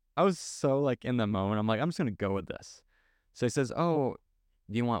 I was so like in the moment. I'm like, I'm just going to go with this. So he says, oh,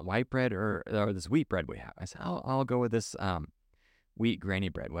 do you want white bread or this wheat bread we have? I said, I'll go with this wheat granny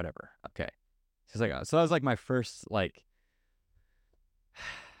bread, whatever. Okay. She's like, so that was like my first like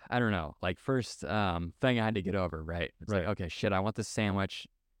I don't know, like first thing I had to get over, right? It's Right. like, okay, shit, I want this sandwich.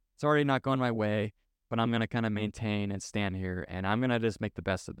 It's already not going my way, but I'm gonna kind of maintain and stand here, and I'm gonna just make the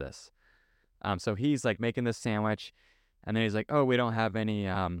best of this. So he's like making this sandwich, and then he's like, oh, we don't have any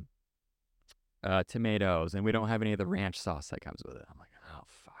tomatoes, and we don't have any of the ranch sauce that comes with it. I'm like, oh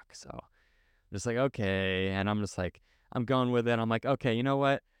fuck. So just like okay, and I'm just like, I'm going with it. I'm like, okay, you know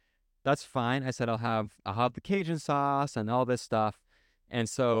what? That's fine. I said I'll have the Cajun sauce and all this stuff. And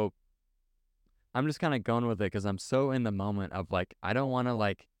so I'm just kind of going with it because I'm so in the moment of like I don't want to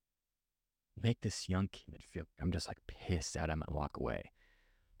like make this young kid feel I'm just like pissed at him and walk away.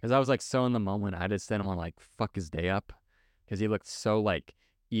 Because I was like so in the moment, I just didn't want to like fuck his day up because he looked so like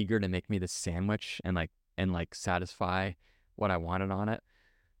eager to make me this sandwich and satisfy what I wanted on it.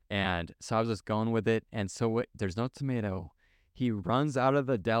 And so I was just going with it. And so there's no tomato. He runs out of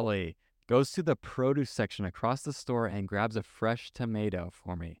the deli, goes to the produce section across the store, and grabs a fresh tomato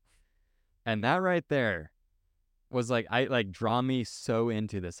for me. And that right there was like, I like draw me so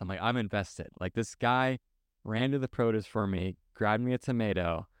into this. I'm like, I'm invested. Like this guy ran to the produce for me, grabbed me a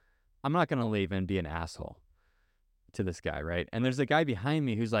tomato. I'm not going to leave and be an asshole to this guy, right? And there's a guy behind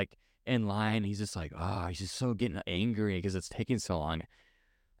me who's like in line. He's just like, oh, he's just so getting angry because it's taking so long.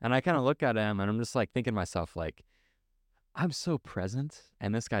 And I kind of look at him and I'm just like thinking to myself, like, I'm so present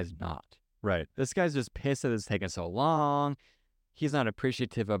and this guy's not. Right. This guy's just pissed that it's taking so long. He's not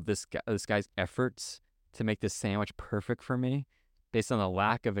appreciative of this guy's efforts to make this sandwich perfect for me based on the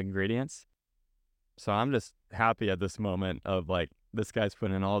lack of ingredients. So I'm just happy at this moment of like, this guy's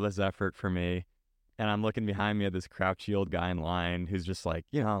putting in all this effort for me. And I'm looking behind me at this crouchy old guy in line who's just like,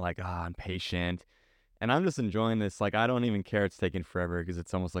 like, I'm patient. And I'm just enjoying this. Like, I don't even care it's taking forever because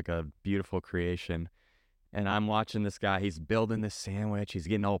it's almost like a beautiful creation. And I'm watching this guy. He's building this sandwich. He's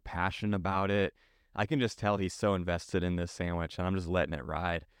getting all passionate about it. I can just tell he's so invested in this sandwich, and I'm just letting it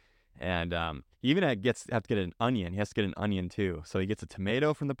ride. And he even have to get an onion. He has to get an onion too. So he gets a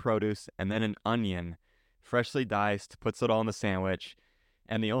tomato from the produce and then an onion freshly diced, puts it all in the sandwich.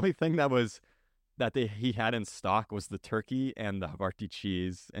 And the only thing he had in stock was the turkey and the Havarti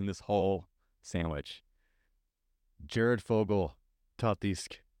cheese in this whole sandwich. Jered Fogel taught these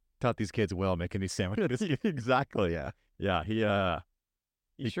kids well making these sandwiches. Exactly. Yeah. Yeah,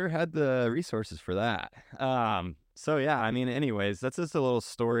 he sure had the resources for that. So yeah, I mean, anyways, that's just a little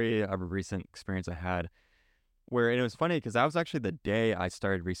story of a recent experience I had where it was funny because that was actually the day I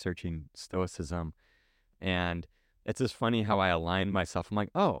started researching Stoicism. And it's just funny how I aligned myself. I'm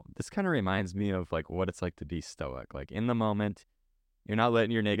like, oh, this kind of reminds me of like what it's like to be stoic. Like in the moment, you're not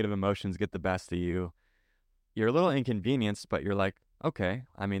letting your negative emotions get the best of you. You're a little inconvenienced, but you're like, okay,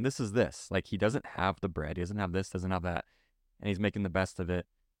 I mean, this is this. Like he doesn't have the bread, he doesn't have this, doesn't have that, and he's making the best of it.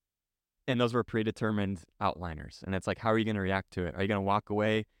 And those were predetermined outliners. And it's like, how are you going to react to it? Are you going to walk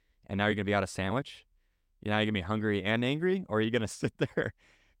away and now you're going to be out of sandwich? You know, you're going to be hungry and angry, or are you going to sit there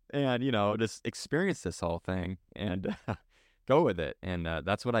and, just experience this whole thing and go with it? And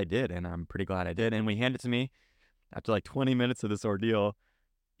that's what I did. And I'm pretty glad I did. And we hand it to me after like 20 minutes of this ordeal.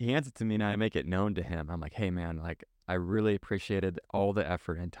 He hands it to me and I make it known to him. I'm like, hey, man, like, I really appreciated all the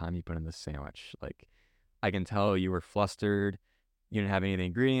effort and time you put in this sandwich. Like, I can tell you were flustered. You didn't have any of the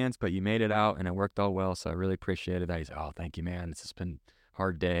ingredients, but you made it out and it worked all well. So I really appreciated that. He's like, oh, thank you, man. It's just been a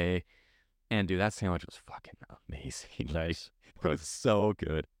hard day. And dude, that sandwich was fucking amazing. Nice. It was so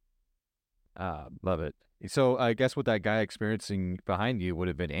good. Love it. So I guess what that guy experiencing behind you would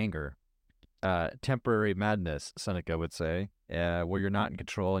have been anger, temporary madness, Seneca would say, where you're not in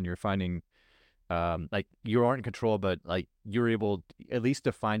control and you're finding, like you aren't in control, but like you're able at least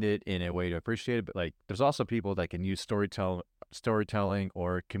to find it in a way to appreciate it. But like, there's also people that can use storytelling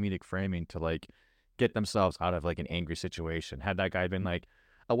or comedic framing to like get themselves out of like an angry situation. Had that guy been like,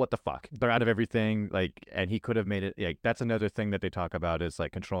 oh, what the fuck? They're out of everything. Like, and he could have made it. Like, that's another thing that they talk about is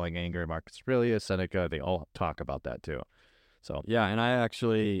like controlling anger. Marcus Aurelius, Seneca, they all talk about that too. So Yeah, and I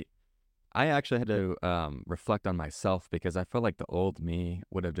actually had to reflect on myself because I felt like the old me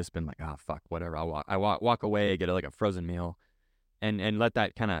would have just been like, oh fuck, whatever. Walk away, get like a frozen meal, and let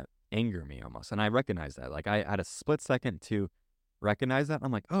that kind of anger me almost. And I recognized that. Like I had a split second to recognize that.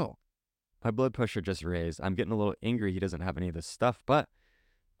 I'm like, oh, my blood pressure just raised. I'm getting a little angry. He doesn't have any of this stuff, but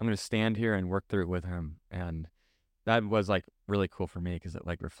I'm gonna stand here and work through it with him. And that was like really cool for me because it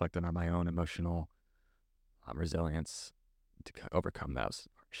like reflected on my own emotional resilience to overcome those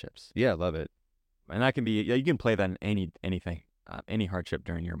hardships. yeah, love it. And that can be, you can play that in anything, any hardship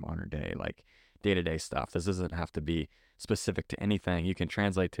during your modern day, like day to day stuff. This doesn't have to be specific to anything. You can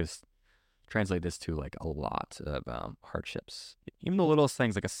translate this to like a lot of hardships, even the littlest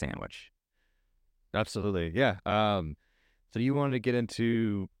things like a sandwich. Absolutely. Yeah. So you wanted to get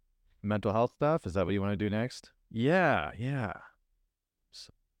into mental health stuff? Is that what you want to do next? Yeah, yeah.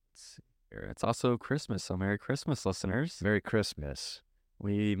 So, let's see here. It's also Christmas, so Merry Christmas, listeners. Merry Christmas.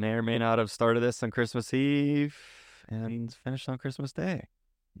 We may or may not have started this on Christmas Eve and finished on Christmas Day.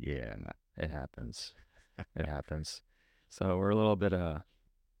 Yeah, it happens. It happens. So we're a little bit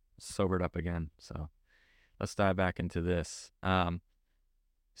sobered up again. So let's dive back into this.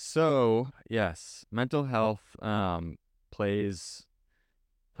 So yes, mental health plays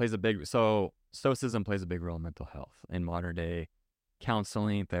a big, so Stoicism plays a big role in mental health in modern day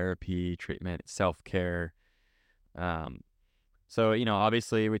counseling, therapy, treatment, self-care. So,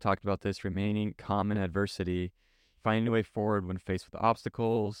 obviously we talked about this, remaining calm in adversity, finding a way forward when faced with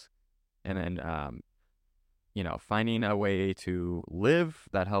obstacles, and then, finding a way to live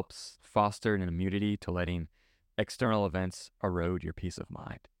that helps foster an immunity to letting external events erode your peace of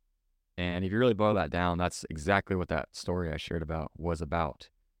mind. And if you really boil that down, that's exactly what that story I shared about was about.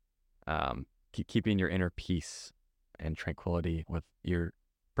 Keeping your inner peace and tranquility with your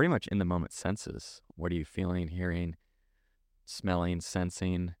pretty much in the moment senses. What are you feeling, hearing, smelling,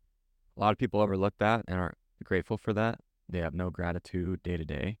 sensing? A lot of people overlook that and aren't grateful for that. They have no gratitude day to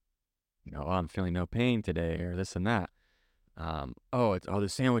day. I'm feeling no pain today, or this and that. The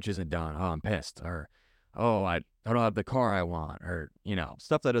sandwich isn't done. Oh, I'm pissed. Or, I don't have the car I want, or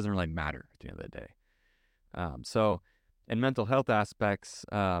stuff that doesn't really matter at the end of the day. So, in mental health aspects,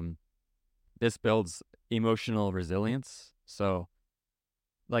 this builds emotional resilience. So,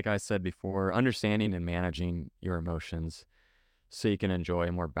 like I said before, understanding and managing your emotions so you can enjoy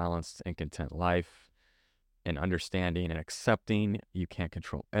a more balanced and content life, and understanding and accepting you can't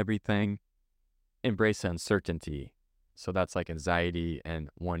control everything. Embrace uncertainty. So that's like anxiety and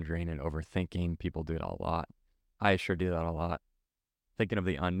wondering and overthinking. People do it a lot. I sure do that a lot. Thinking of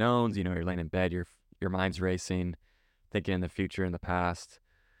the unknowns, you're laying in bed, your mind's racing, thinking in the future and the past.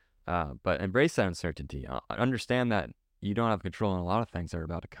 But embrace that uncertainty. Understand that you don't have control on a lot of things that are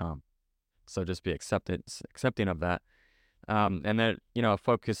about to come. So just be accepting of that. And then,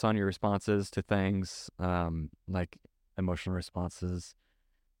 focus on your responses to things, like emotional responses.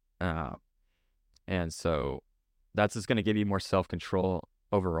 Uh, and so that's just going to give you more self-control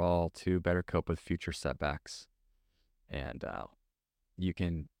overall to better cope with future setbacks. And you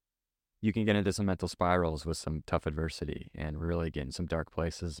can get into some mental spirals with some tough adversity and really get in some dark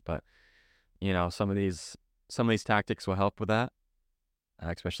places. But some of these tactics will help with that,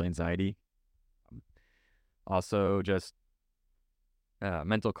 especially anxiety. Also, just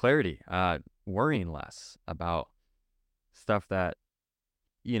mental clarity, worrying less about stuff that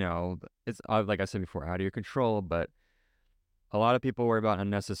it's like I said before, out of your control. But a lot of people worry about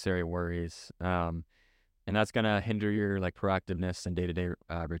unnecessary worries, and that's gonna hinder your like proactiveness and day-to-day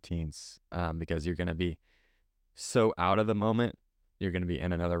routines, because you're gonna be so out of the moment. You're gonna be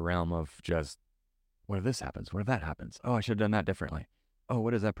in another realm of just, what if this happens? What if that happens? Oh, I should have done that differently. Oh,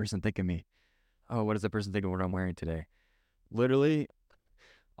 what does that person think of me? Oh, what does that person think of what I'm wearing today? Literally,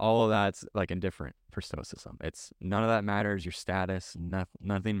 all of that's like indifferent for Stoicism. It's none of that matters. Your status,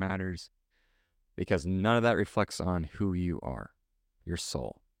 nothing matters, because none of that reflects on who you are, your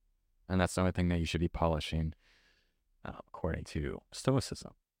soul, and that's the only thing that you should be polishing, according to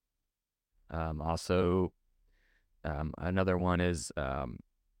Stoicism. Also, another one is,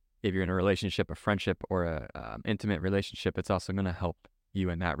 if you're in a relationship, a friendship, or a intimate relationship, it's also going to help you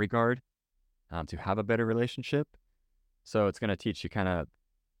in that regard, to have a better relationship. So it's going to teach you kind of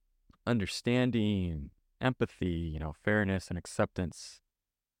understanding, empathy, fairness and acceptance,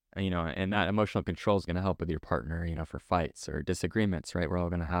 and that emotional control is going to help with your partner, for fights or disagreements, right? We're all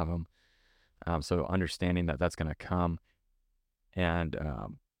going to have them. So understanding that that's going to come, and,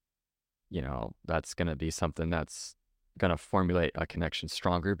 that's going to be something that's going to formulate a connection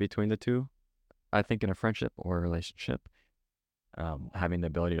stronger between the two, I think, in a friendship or a relationship. Having the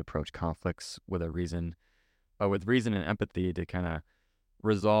ability to approach conflicts with reason and empathy to kind of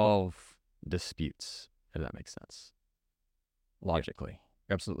resolve disputes, if that makes sense, logically.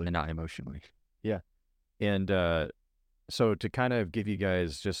 Absolutely. And not emotionally. Yeah. And so to kind of give you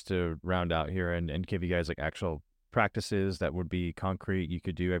guys, just to round out here and give you guys like actual practices that would be concrete you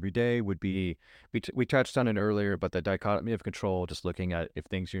could do every day, would be, we touched on it earlier, but the dichotomy of control, just looking at if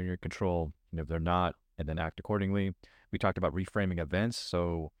things are in your control and if they're not, and then act accordingly. We talked about reframing events.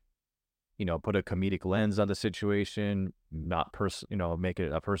 So, put a comedic lens on the situation, not make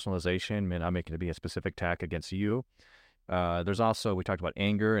it a personalization, and not make it to be a specific attack against you. There's also, we talked about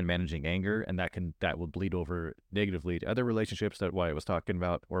anger and managing anger, and that will bleed over negatively to other relationships, that Wyatt was talking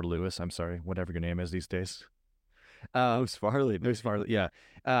about, or Lewis, I'm sorry, whatever your name is these days. Lewis Farley. Yeah.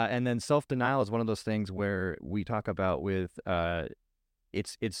 And then self-denial is one of those things where we talk about with,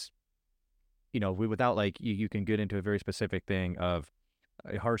 it's without like, you can get into a very specific thing of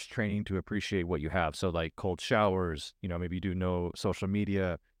a harsh training to appreciate what you have. So like cold showers, maybe you do no social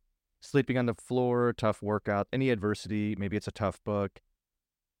media, sleeping on the floor, tough workout, any adversity. Maybe it's a tough book.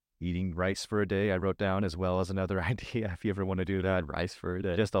 Eating rice for a day, I wrote down as well as another idea if you ever want to do that. Rice for a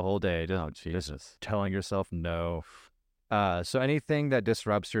day. Just a whole day. Jesus. Telling yourself no. So anything that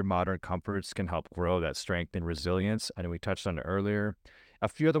disrupts your modern comforts can help grow that strength and resilience. I know we touched on it earlier. A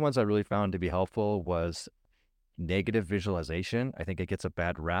few other ones I really found to be helpful was negative visualization. I think it gets a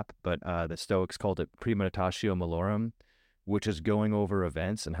bad rap, but the Stoics called it premeditatio malorum, which is going over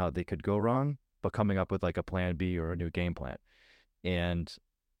events and how they could go wrong, but coming up with like a plan B or a new game plan, and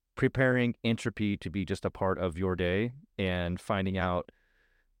preparing entropy to be just a part of your day, and finding out,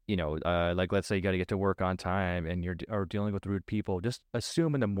 like let's say you got to get to work on time and you're dealing with rude people, just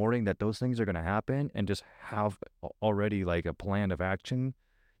assume in the morning that those things are going to happen and just have already like a plan of action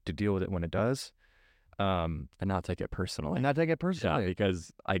to deal with it when it does. And not take it personally. Yeah,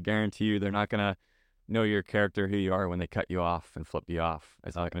 because I guarantee you they're not going to know your character, who you are, when they cut you off and flip you off.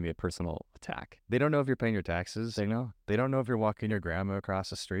 It's not going to be a personal attack. They don't know if you're paying your taxes. They know. They don't know if you're walking your grandma across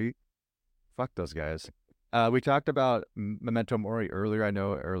the street. Fuck those guys. We talked about memento mori earlier. I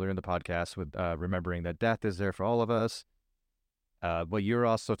know earlier in the podcast with remembering that death is there for all of us. But you're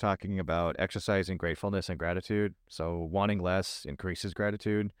also talking about exercising gratefulness and gratitude. So wanting less increases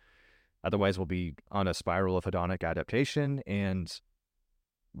gratitude. Otherwise, we'll be on a spiral of hedonic adaptation and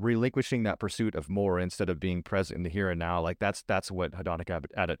relinquishing that pursuit of more instead of being present in the here and now. Like that's what hedonic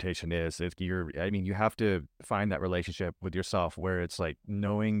adaptation is. You have to find that relationship with yourself where it's like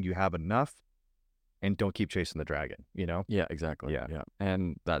knowing you have enough and don't keep chasing the dragon, Yeah, exactly. Yeah.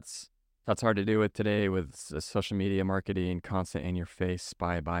 And that's hard to do with today with social media marketing, constant in your face,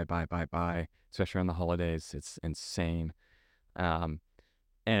 buy, especially around the holidays. It's insane. And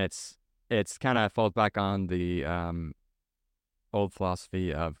it's kind of falls back on the old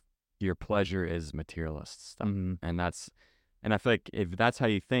philosophy of your pleasure is materialist stuff. Mm-hmm. And I feel like if that's how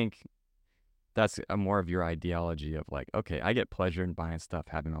you think, that's a more of your ideology of like, okay, I get pleasure in buying stuff,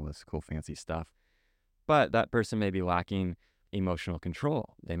 having all this cool, fancy stuff. But that person may be lacking emotional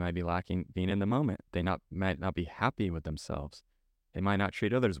control. They might be lacking being in the moment. Might not be happy with themselves. They might not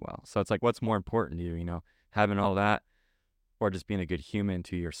treat others well. So it's like, what's more important to you, having all that, or just being a good human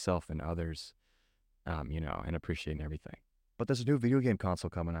to yourself and others, and appreciating everything. But there's a new video game console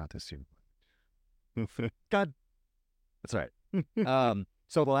coming out this year. God, that's all right.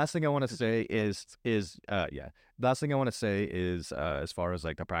 So the last thing I want to say is the last thing I want to say is as far as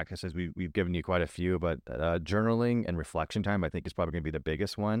like the practices, we've given you quite a few, but journaling and reflection time I think is probably going to be the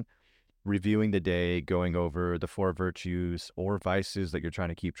biggest one. Reviewing the day, going over the 4 virtues or vices that you're trying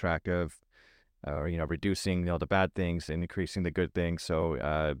to keep track of, or reducing the bad things and increasing the good things.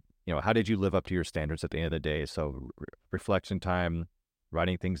 So how did you live up to your standards at the end of the day? So reflection time,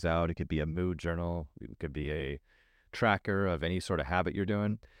 writing things out. It could be a mood journal. It could be a tracker of any sort of habit you're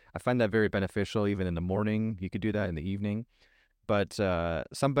doing. I find that very beneficial. Even in the morning, you could do that in the evening. But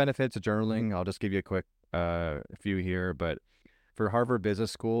some benefits of journaling, I'll just give you a quick few here. But for Harvard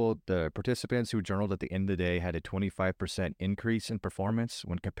Business School, the participants who journaled at the end of the day had a 25% increase in performance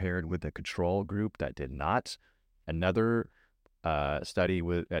when compared with the control group that did not. Another study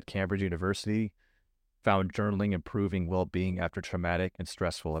at Cambridge University found journaling improving well-being after traumatic and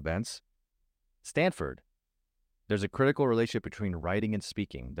stressful events. Stanford, there's a critical relationship between writing and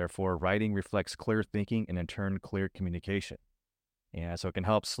speaking. Therefore, writing reflects clear thinking and in turn, clear communication. Yeah, so it can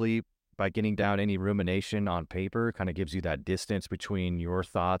help sleep by getting down any rumination on paper, kind of gives you that distance between your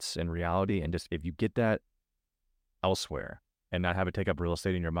thoughts and reality. And just if you get that elsewhere and not have it take up real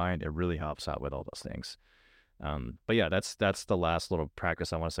estate in your mind, it really helps out with all those things. But yeah, that's the last little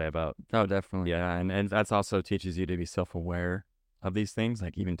practice I want to say about. Oh, definitely. Yeah. And that's also teaches you to be self-aware of these things.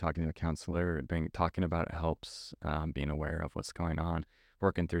 Like even talking to a counselor, talking about it helps, being aware of what's going on,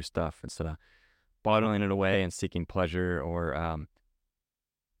 working through stuff instead of bottling it away and seeking pleasure or,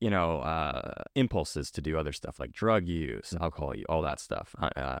 impulses to do other stuff like drug use, alcohol, all that stuff,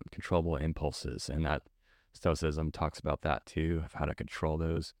 controllable impulses. And that Stoicism talks about that too, of how to control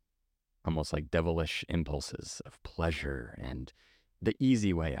those almost like devilish impulses of pleasure and the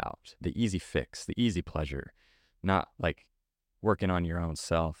easy way out, the easy fix, the easy pleasure, not like working on your own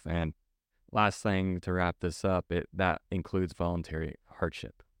self. And last thing to wrap this up, that includes voluntary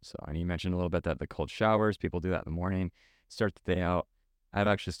hardship. So, and you mentioned a little bit that the cold showers, people do that in the morning, start the day out. I've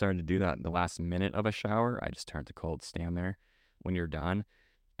actually started to do that in the last minute of a shower. I just turn to cold, stand there when you're done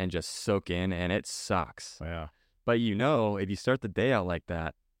and just soak in, and it sucks. Yeah. But if you start the day out like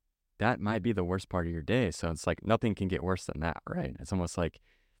that, that might be the worst part of your day. So it's like nothing can get worse than that, right? It's almost like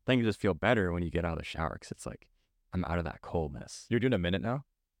things just feel better when you get out of the shower because it's like I'm out of that coldness. You're doing a minute now?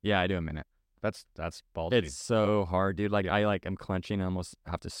 Yeah, I do a minute. That's ballsy. It's so hard, dude. Like I'm clenching, I almost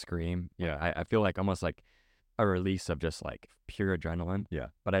have to scream. Yeah. I feel like almost like a release of just like pure adrenaline. Yeah.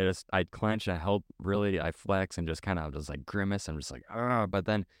 But I clench, I flex and just kind of just like grimace and just like, but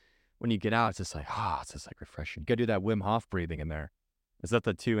then when you get out, it's just like, it's just like refreshing. You gotta do that Wim Hof breathing in there. Is that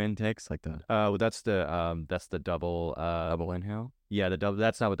the 2 intakes, like the? That's the double double inhale. Yeah, the double.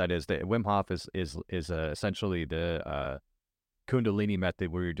 That's not what that is. The Wim Hof is essentially the Kundalini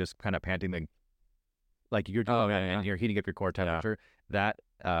method where you're just kind of panting, like you're and you're heating up your core temperature. Yeah.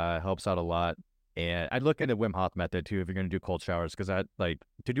 That helps out a lot. And I'd look into Wim Hof method too if you're gonna do cold showers, because that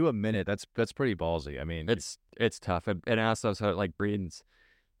to do a minute, that's pretty ballsy. I mean, it's tough. It also brings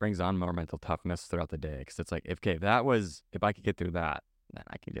on more mental toughness throughout the day, because it's like if I could get through that, then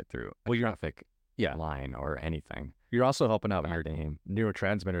I can get through a traffic line or anything. You're also helping out with your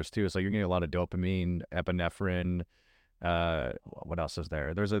neurotransmitters too. So you're getting a lot of dopamine, epinephrine. What else is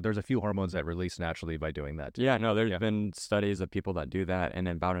there? There's a few hormones that release naturally by doing that too. Yeah, no, there's been studies of people that do that, and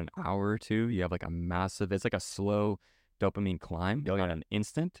in about an hour or two, you have like it's like a slow dopamine climb, not an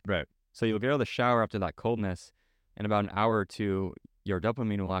instant. Right. So you'll get out of the shower after that coldness, and about an hour or two, your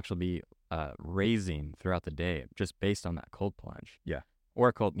dopamine will actually be raising throughout the day just based on that cold plunge. Yeah. Or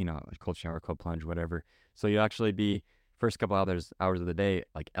a cold shower, cold plunge, whatever. So you'll actually be first couple hours of the day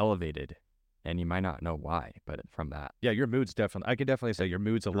like elevated, and you might not know why, but from that. Yeah, your mood's I can definitely say your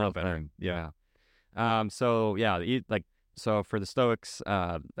mood's a little better. Yeah. So for the Stoics,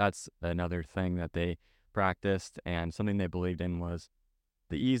 that's another thing that they practiced, and something they believed in was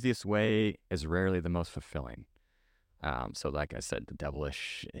the easiest way is rarely the most fulfilling. So like I said, the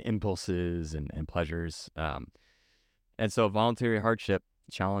devilish impulses and pleasures. And so voluntary hardship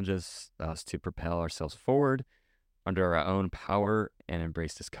challenges us to propel ourselves forward under our own power and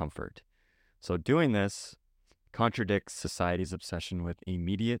embrace discomfort. So doing this contradicts society's obsession with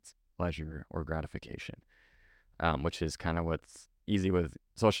immediate pleasure or gratification, which is kind of what's easy with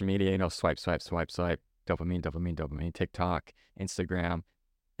social media. Swipe, swipe, swipe, swipe, dopamine, dopamine, dopamine, TikTok, Instagram.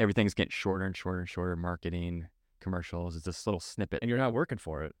 Everything's getting shorter and shorter and shorter. Marketing, commercials. It's this little snippet. And you're not working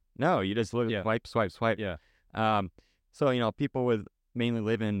for it. No, you just look swipe, swipe, swipe. Yeah. So, people with mainly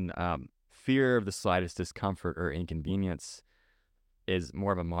live in fear of the slightest discomfort or inconvenience is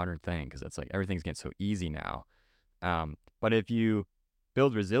more of a modern thing because it's like everything's getting so easy now. But if you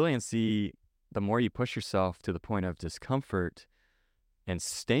build resiliency, the more you push yourself to the point of discomfort and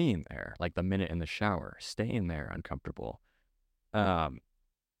staying there, like the minute in the shower, staying there uncomfortable.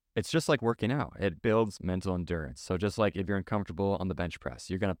 It's just like working out. It builds mental endurance. So just like if you're uncomfortable on the bench press,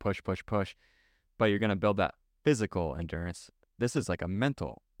 you're going to push, push, push, but you're going to build that physical endurance. This is like a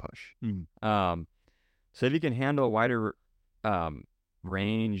mental push. So if you can handle a wider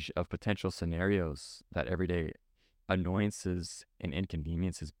range of potential scenarios that everyday annoyances and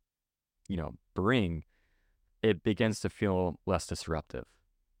inconveniences, bring, it begins to feel less disruptive,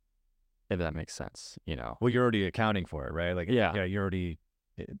 if that makes sense, Well, you're already accounting for it, right? Like, yeah, you're already,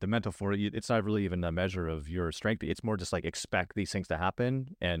 the mental for it, it's not really even a measure of your strength. It's more just like expect these things to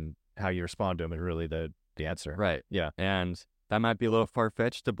happen, and how you respond to them is really the answer. Right. Yeah. And that might be a little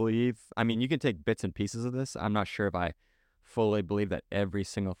far-fetched to believe. I mean, you can take bits and pieces of this. I'm not sure if I fully believe that every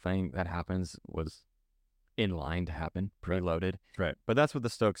single thing that happens was in line to happen, preloaded. Right. But that's what the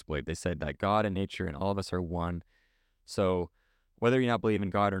Stoics believe. They said that God and nature and all of us are one. So whether you not believe in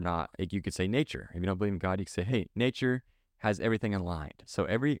God or not, you could say nature. If you don't believe in God, you could say, hey, nature has everything aligned. So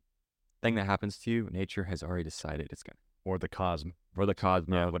everything that happens to you, nature has already decided it's going to. Or the cosmos.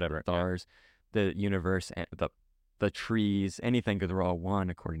 Whatever. Stars, the universe, and the trees, anything, because they're all one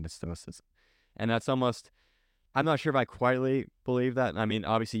according to Stoicism. And that's almost, I'm not sure if I quietly believe that. I mean,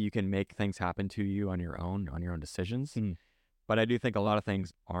 obviously you can make things happen to you on your own decisions. But I do think a lot of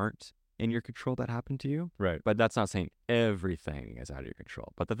things aren't in your control that happen to you. Right. But that's not saying everything is out of your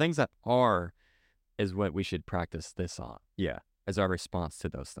control. But the things that are is what we should practice this on. Yeah. As our response to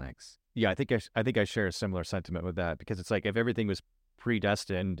those things. Yeah, I think I share a similar sentiment with that, because it's like if everything was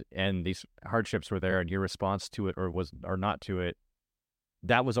predestined and these hardships were there and your response to it or not to it,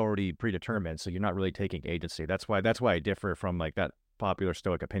 that was already predetermined. So you're not really taking agency. That's why I differ from like that popular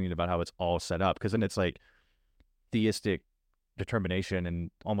Stoic opinion about how it's all set up, because then it's like theistic determination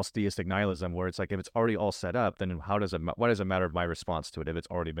and almost theistic nihilism, where it's like if it's already all set up, then why does it matter my response to it if it's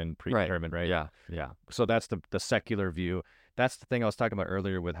already been predetermined, right? Yeah. So that's the secular view. That's the thing I was talking about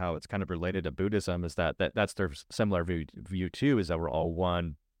earlier with how it's kind of related to Buddhism, is that's their similar view too, is that we're all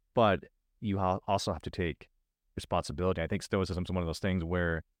one, but you also have to take responsibility. I think Stoicism is one of those things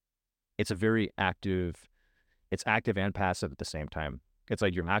where it's active and passive at the same time. It's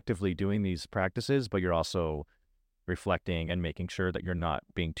like you're actively doing these practices, but you're also reflecting and making sure that you're not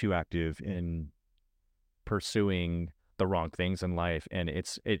being too active in pursuing the wrong things in life. And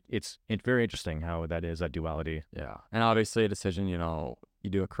it's very interesting how that is a duality. Yeah. And obviously a decision, you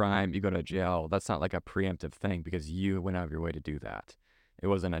do a crime, you go to jail. That's not like a preemptive thing because you went out of your way to do that. It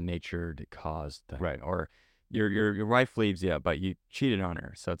wasn't a natured caused thing. Right. Or your wife leaves you, but you cheated on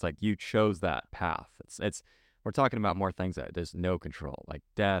her. So it's like you chose that path. We're talking about more things that there's no control, like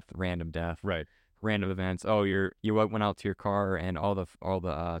death, random death. Right. Random events. Oh, you went out to your car and all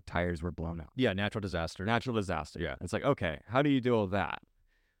the tires were blown out. Yeah, natural disaster. Yeah, it's like, okay, how do you deal with that?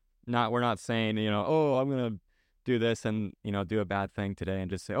 We're not saying oh, I'm gonna do this and do a bad thing today and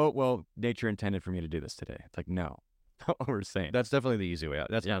just say, oh well, nature intended for me to do this today. It's like, no, what we're saying. That's definitely the easy way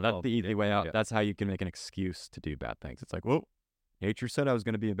out. That's the easy way out. Yeah. That's how you can make an excuse to do bad things. It's like, well, nature said I was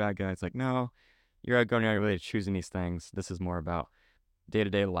gonna be a bad guy. It's like, no, you're going out your way to choosing these things. This is more about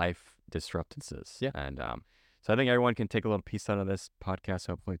day-to-day life disruptances. Yeah. And so I think everyone can take a little piece out of this podcast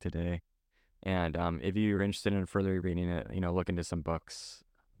hopefully today. And if you're interested in further reading it, look into some books.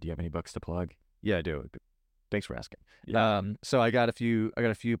 Do you have any books to plug? Yeah, I do. Thanks for asking. Yeah. So I got a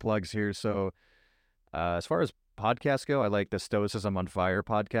few plugs here. So as far as podcasts go, I like the Stoicism on Fire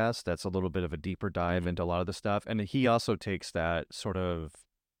podcast. That's a little bit of a deeper dive into a lot of the stuff. And he also takes that sort of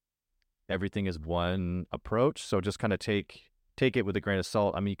everything is one approach. So just kind of take it with a grain of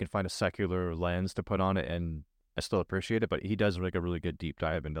salt. I mean, you can find a secular lens to put on it, and I still appreciate it. But he does like a really good deep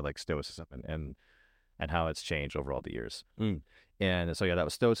dive into like Stoicism and how it's changed over all the years. And so yeah, that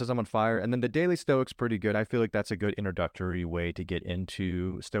was Stoicism on Fire. And then the Daily Stoic's pretty good. I feel like that's a good introductory way to get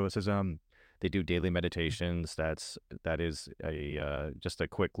into Stoicism. They do daily meditations. That is a just a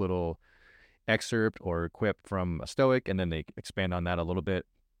quick little excerpt or quip from a Stoic, and then they expand on that a little bit.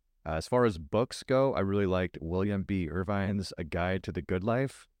 As far as books go, I really liked William B. Irvine's A Guide to the Good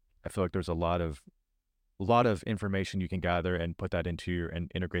Life. I feel like there's a lot of lot of information you can gather and put that into your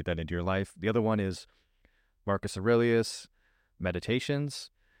and integrate that into your life. The other one is Marcus Aurelius, Meditations.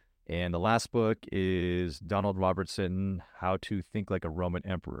 And the last book is Donald Robertson, How to Think Like a Roman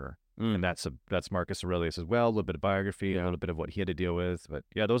Emperor. And that's Marcus Aurelius as well. A little bit of biography, a little bit of what he had to deal with. But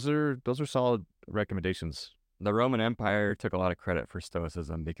yeah, those are solid recommendations. The Roman Empire took a lot of credit for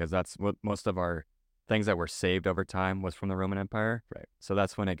Stoicism because that's what most of our things that were saved over time was from the Roman Empire. Right. So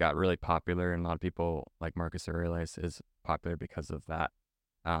that's when it got really popular, and a lot of people like Marcus Aurelius is popular because of that.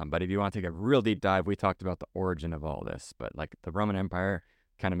 But if you want to take a real deep dive, we talked about the origin of all this, but like the Roman Empire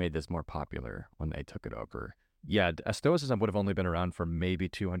kind of made this more popular when they took it over. Yeah, Stoicism would have only been around for maybe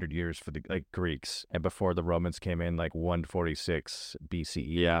 200 years for the Greeks, and before the Romans came in, like 146 BCE.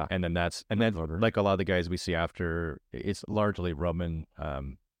 Yeah, and then like a lot of the guys we see after, it's largely Roman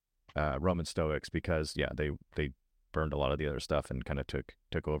Stoics because they burned a lot of the other stuff and kind of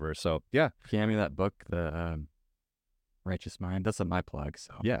took over. So yeah, can you hand me that book, the Righteous Mind? That's my plug.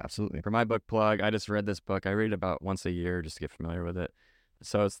 So yeah, absolutely. For my book plug, I just read this book. I read it about once a year just to get familiar with it.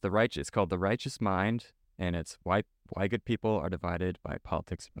 So it's called The Righteous Mind, and it's why good people are divided by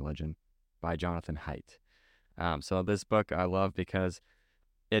politics and religion by Jonathan Haidt. So this book I love because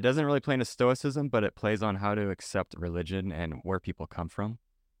it doesn't really play into Stoicism, but it plays on how to accept religion and where people come from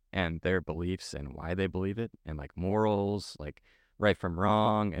and their beliefs and why they believe it, and like morals, like right from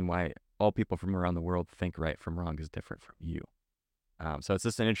wrong, and why all people from around the world think right from wrong is different from you. So it's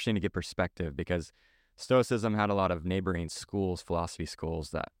just interesting to get perspective because Stoicism had a lot of neighboring schools, philosophy schools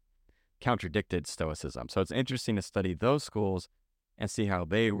that contradicted Stoicism. So it's interesting to study those schools and see how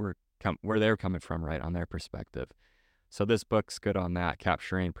where they're coming from, right, on their perspective. So this book's good on that,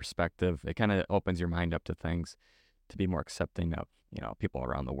 capturing perspective. It kind of opens your mind up to things, to be more accepting of, people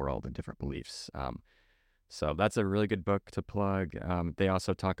around the world and different beliefs. So that's a really good book to plug. They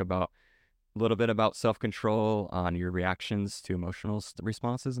also talk about a little bit about self-control on your reactions to emotional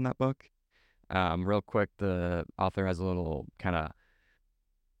responses in that book. Real quick, the author has a little kind of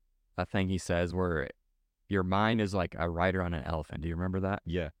a thing he says where your mind is like a rider on an elephant. Do you remember that?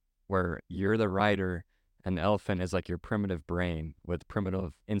 Yeah. Where you're the rider and the elephant is like your primitive brain with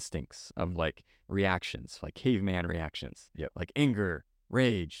primitive instincts of like reactions, like caveman reactions. Yep. Like anger,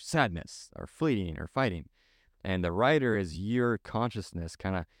 rage, sadness, or fleeting or fighting. And the rider is your consciousness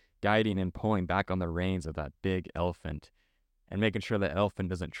kind of guiding and pulling back on the reins of that big elephant and making sure the elephant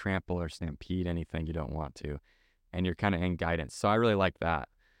doesn't trample or stampede anything you don't want to. And you're kind of in guidance. So I really like that.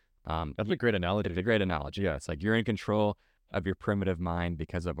 That's a great analogy. It's a great analogy. Yeah, it's like you're in control of your primitive mind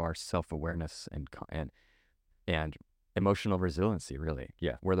because of our self-awareness and emotional resiliency, really.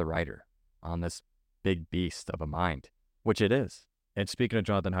 Yeah. We're the rider on this big beast of a mind, which it is. And speaking of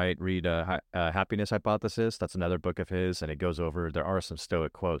Jonathan Haidt, read Happiness Hypothesis. That's another book of his, and it goes over, there are some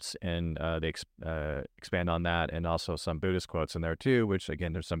Stoic quotes, and they expand on that, and also some Buddhist quotes in there too, which,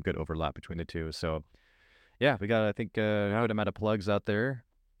 again, there's some good overlap between the two. So, yeah, we got, I think, a good amount of plugs out there.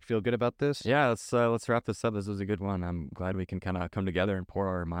 Feel good about this? Yeah, let's wrap this up. This was a good one. I'm glad we can kind of come together and pour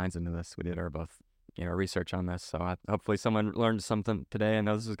our minds into this. We did our both, research on this. So hopefully someone learned something today. I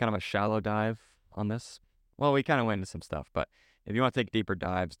know this was kind of a shallow dive on this. Well, we kind of went into some stuff, but if you want to take deeper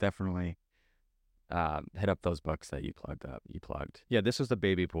dives, definitely hit up those books that you plugged. Yeah, this is the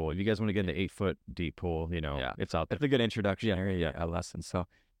baby pool. If you guys want to get into 8-foot deep pool, it's out there. It's a good introductory lesson. So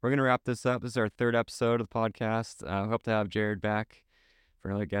we're going to wrap this up. This is our third episode of the podcast. I hope to have Jered back for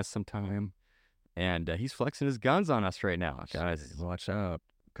another guest sometime. And he's flexing his guns on us right now, guys. Watch out.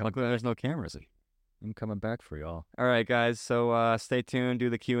 Luckily, there's no cameras. I'm coming back for y'all. All right, guys. So stay tuned.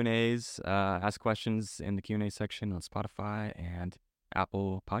 Do the Q&As. Ask questions in the Q&A section on Spotify and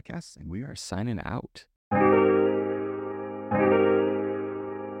Apple Podcasts. And we are signing out.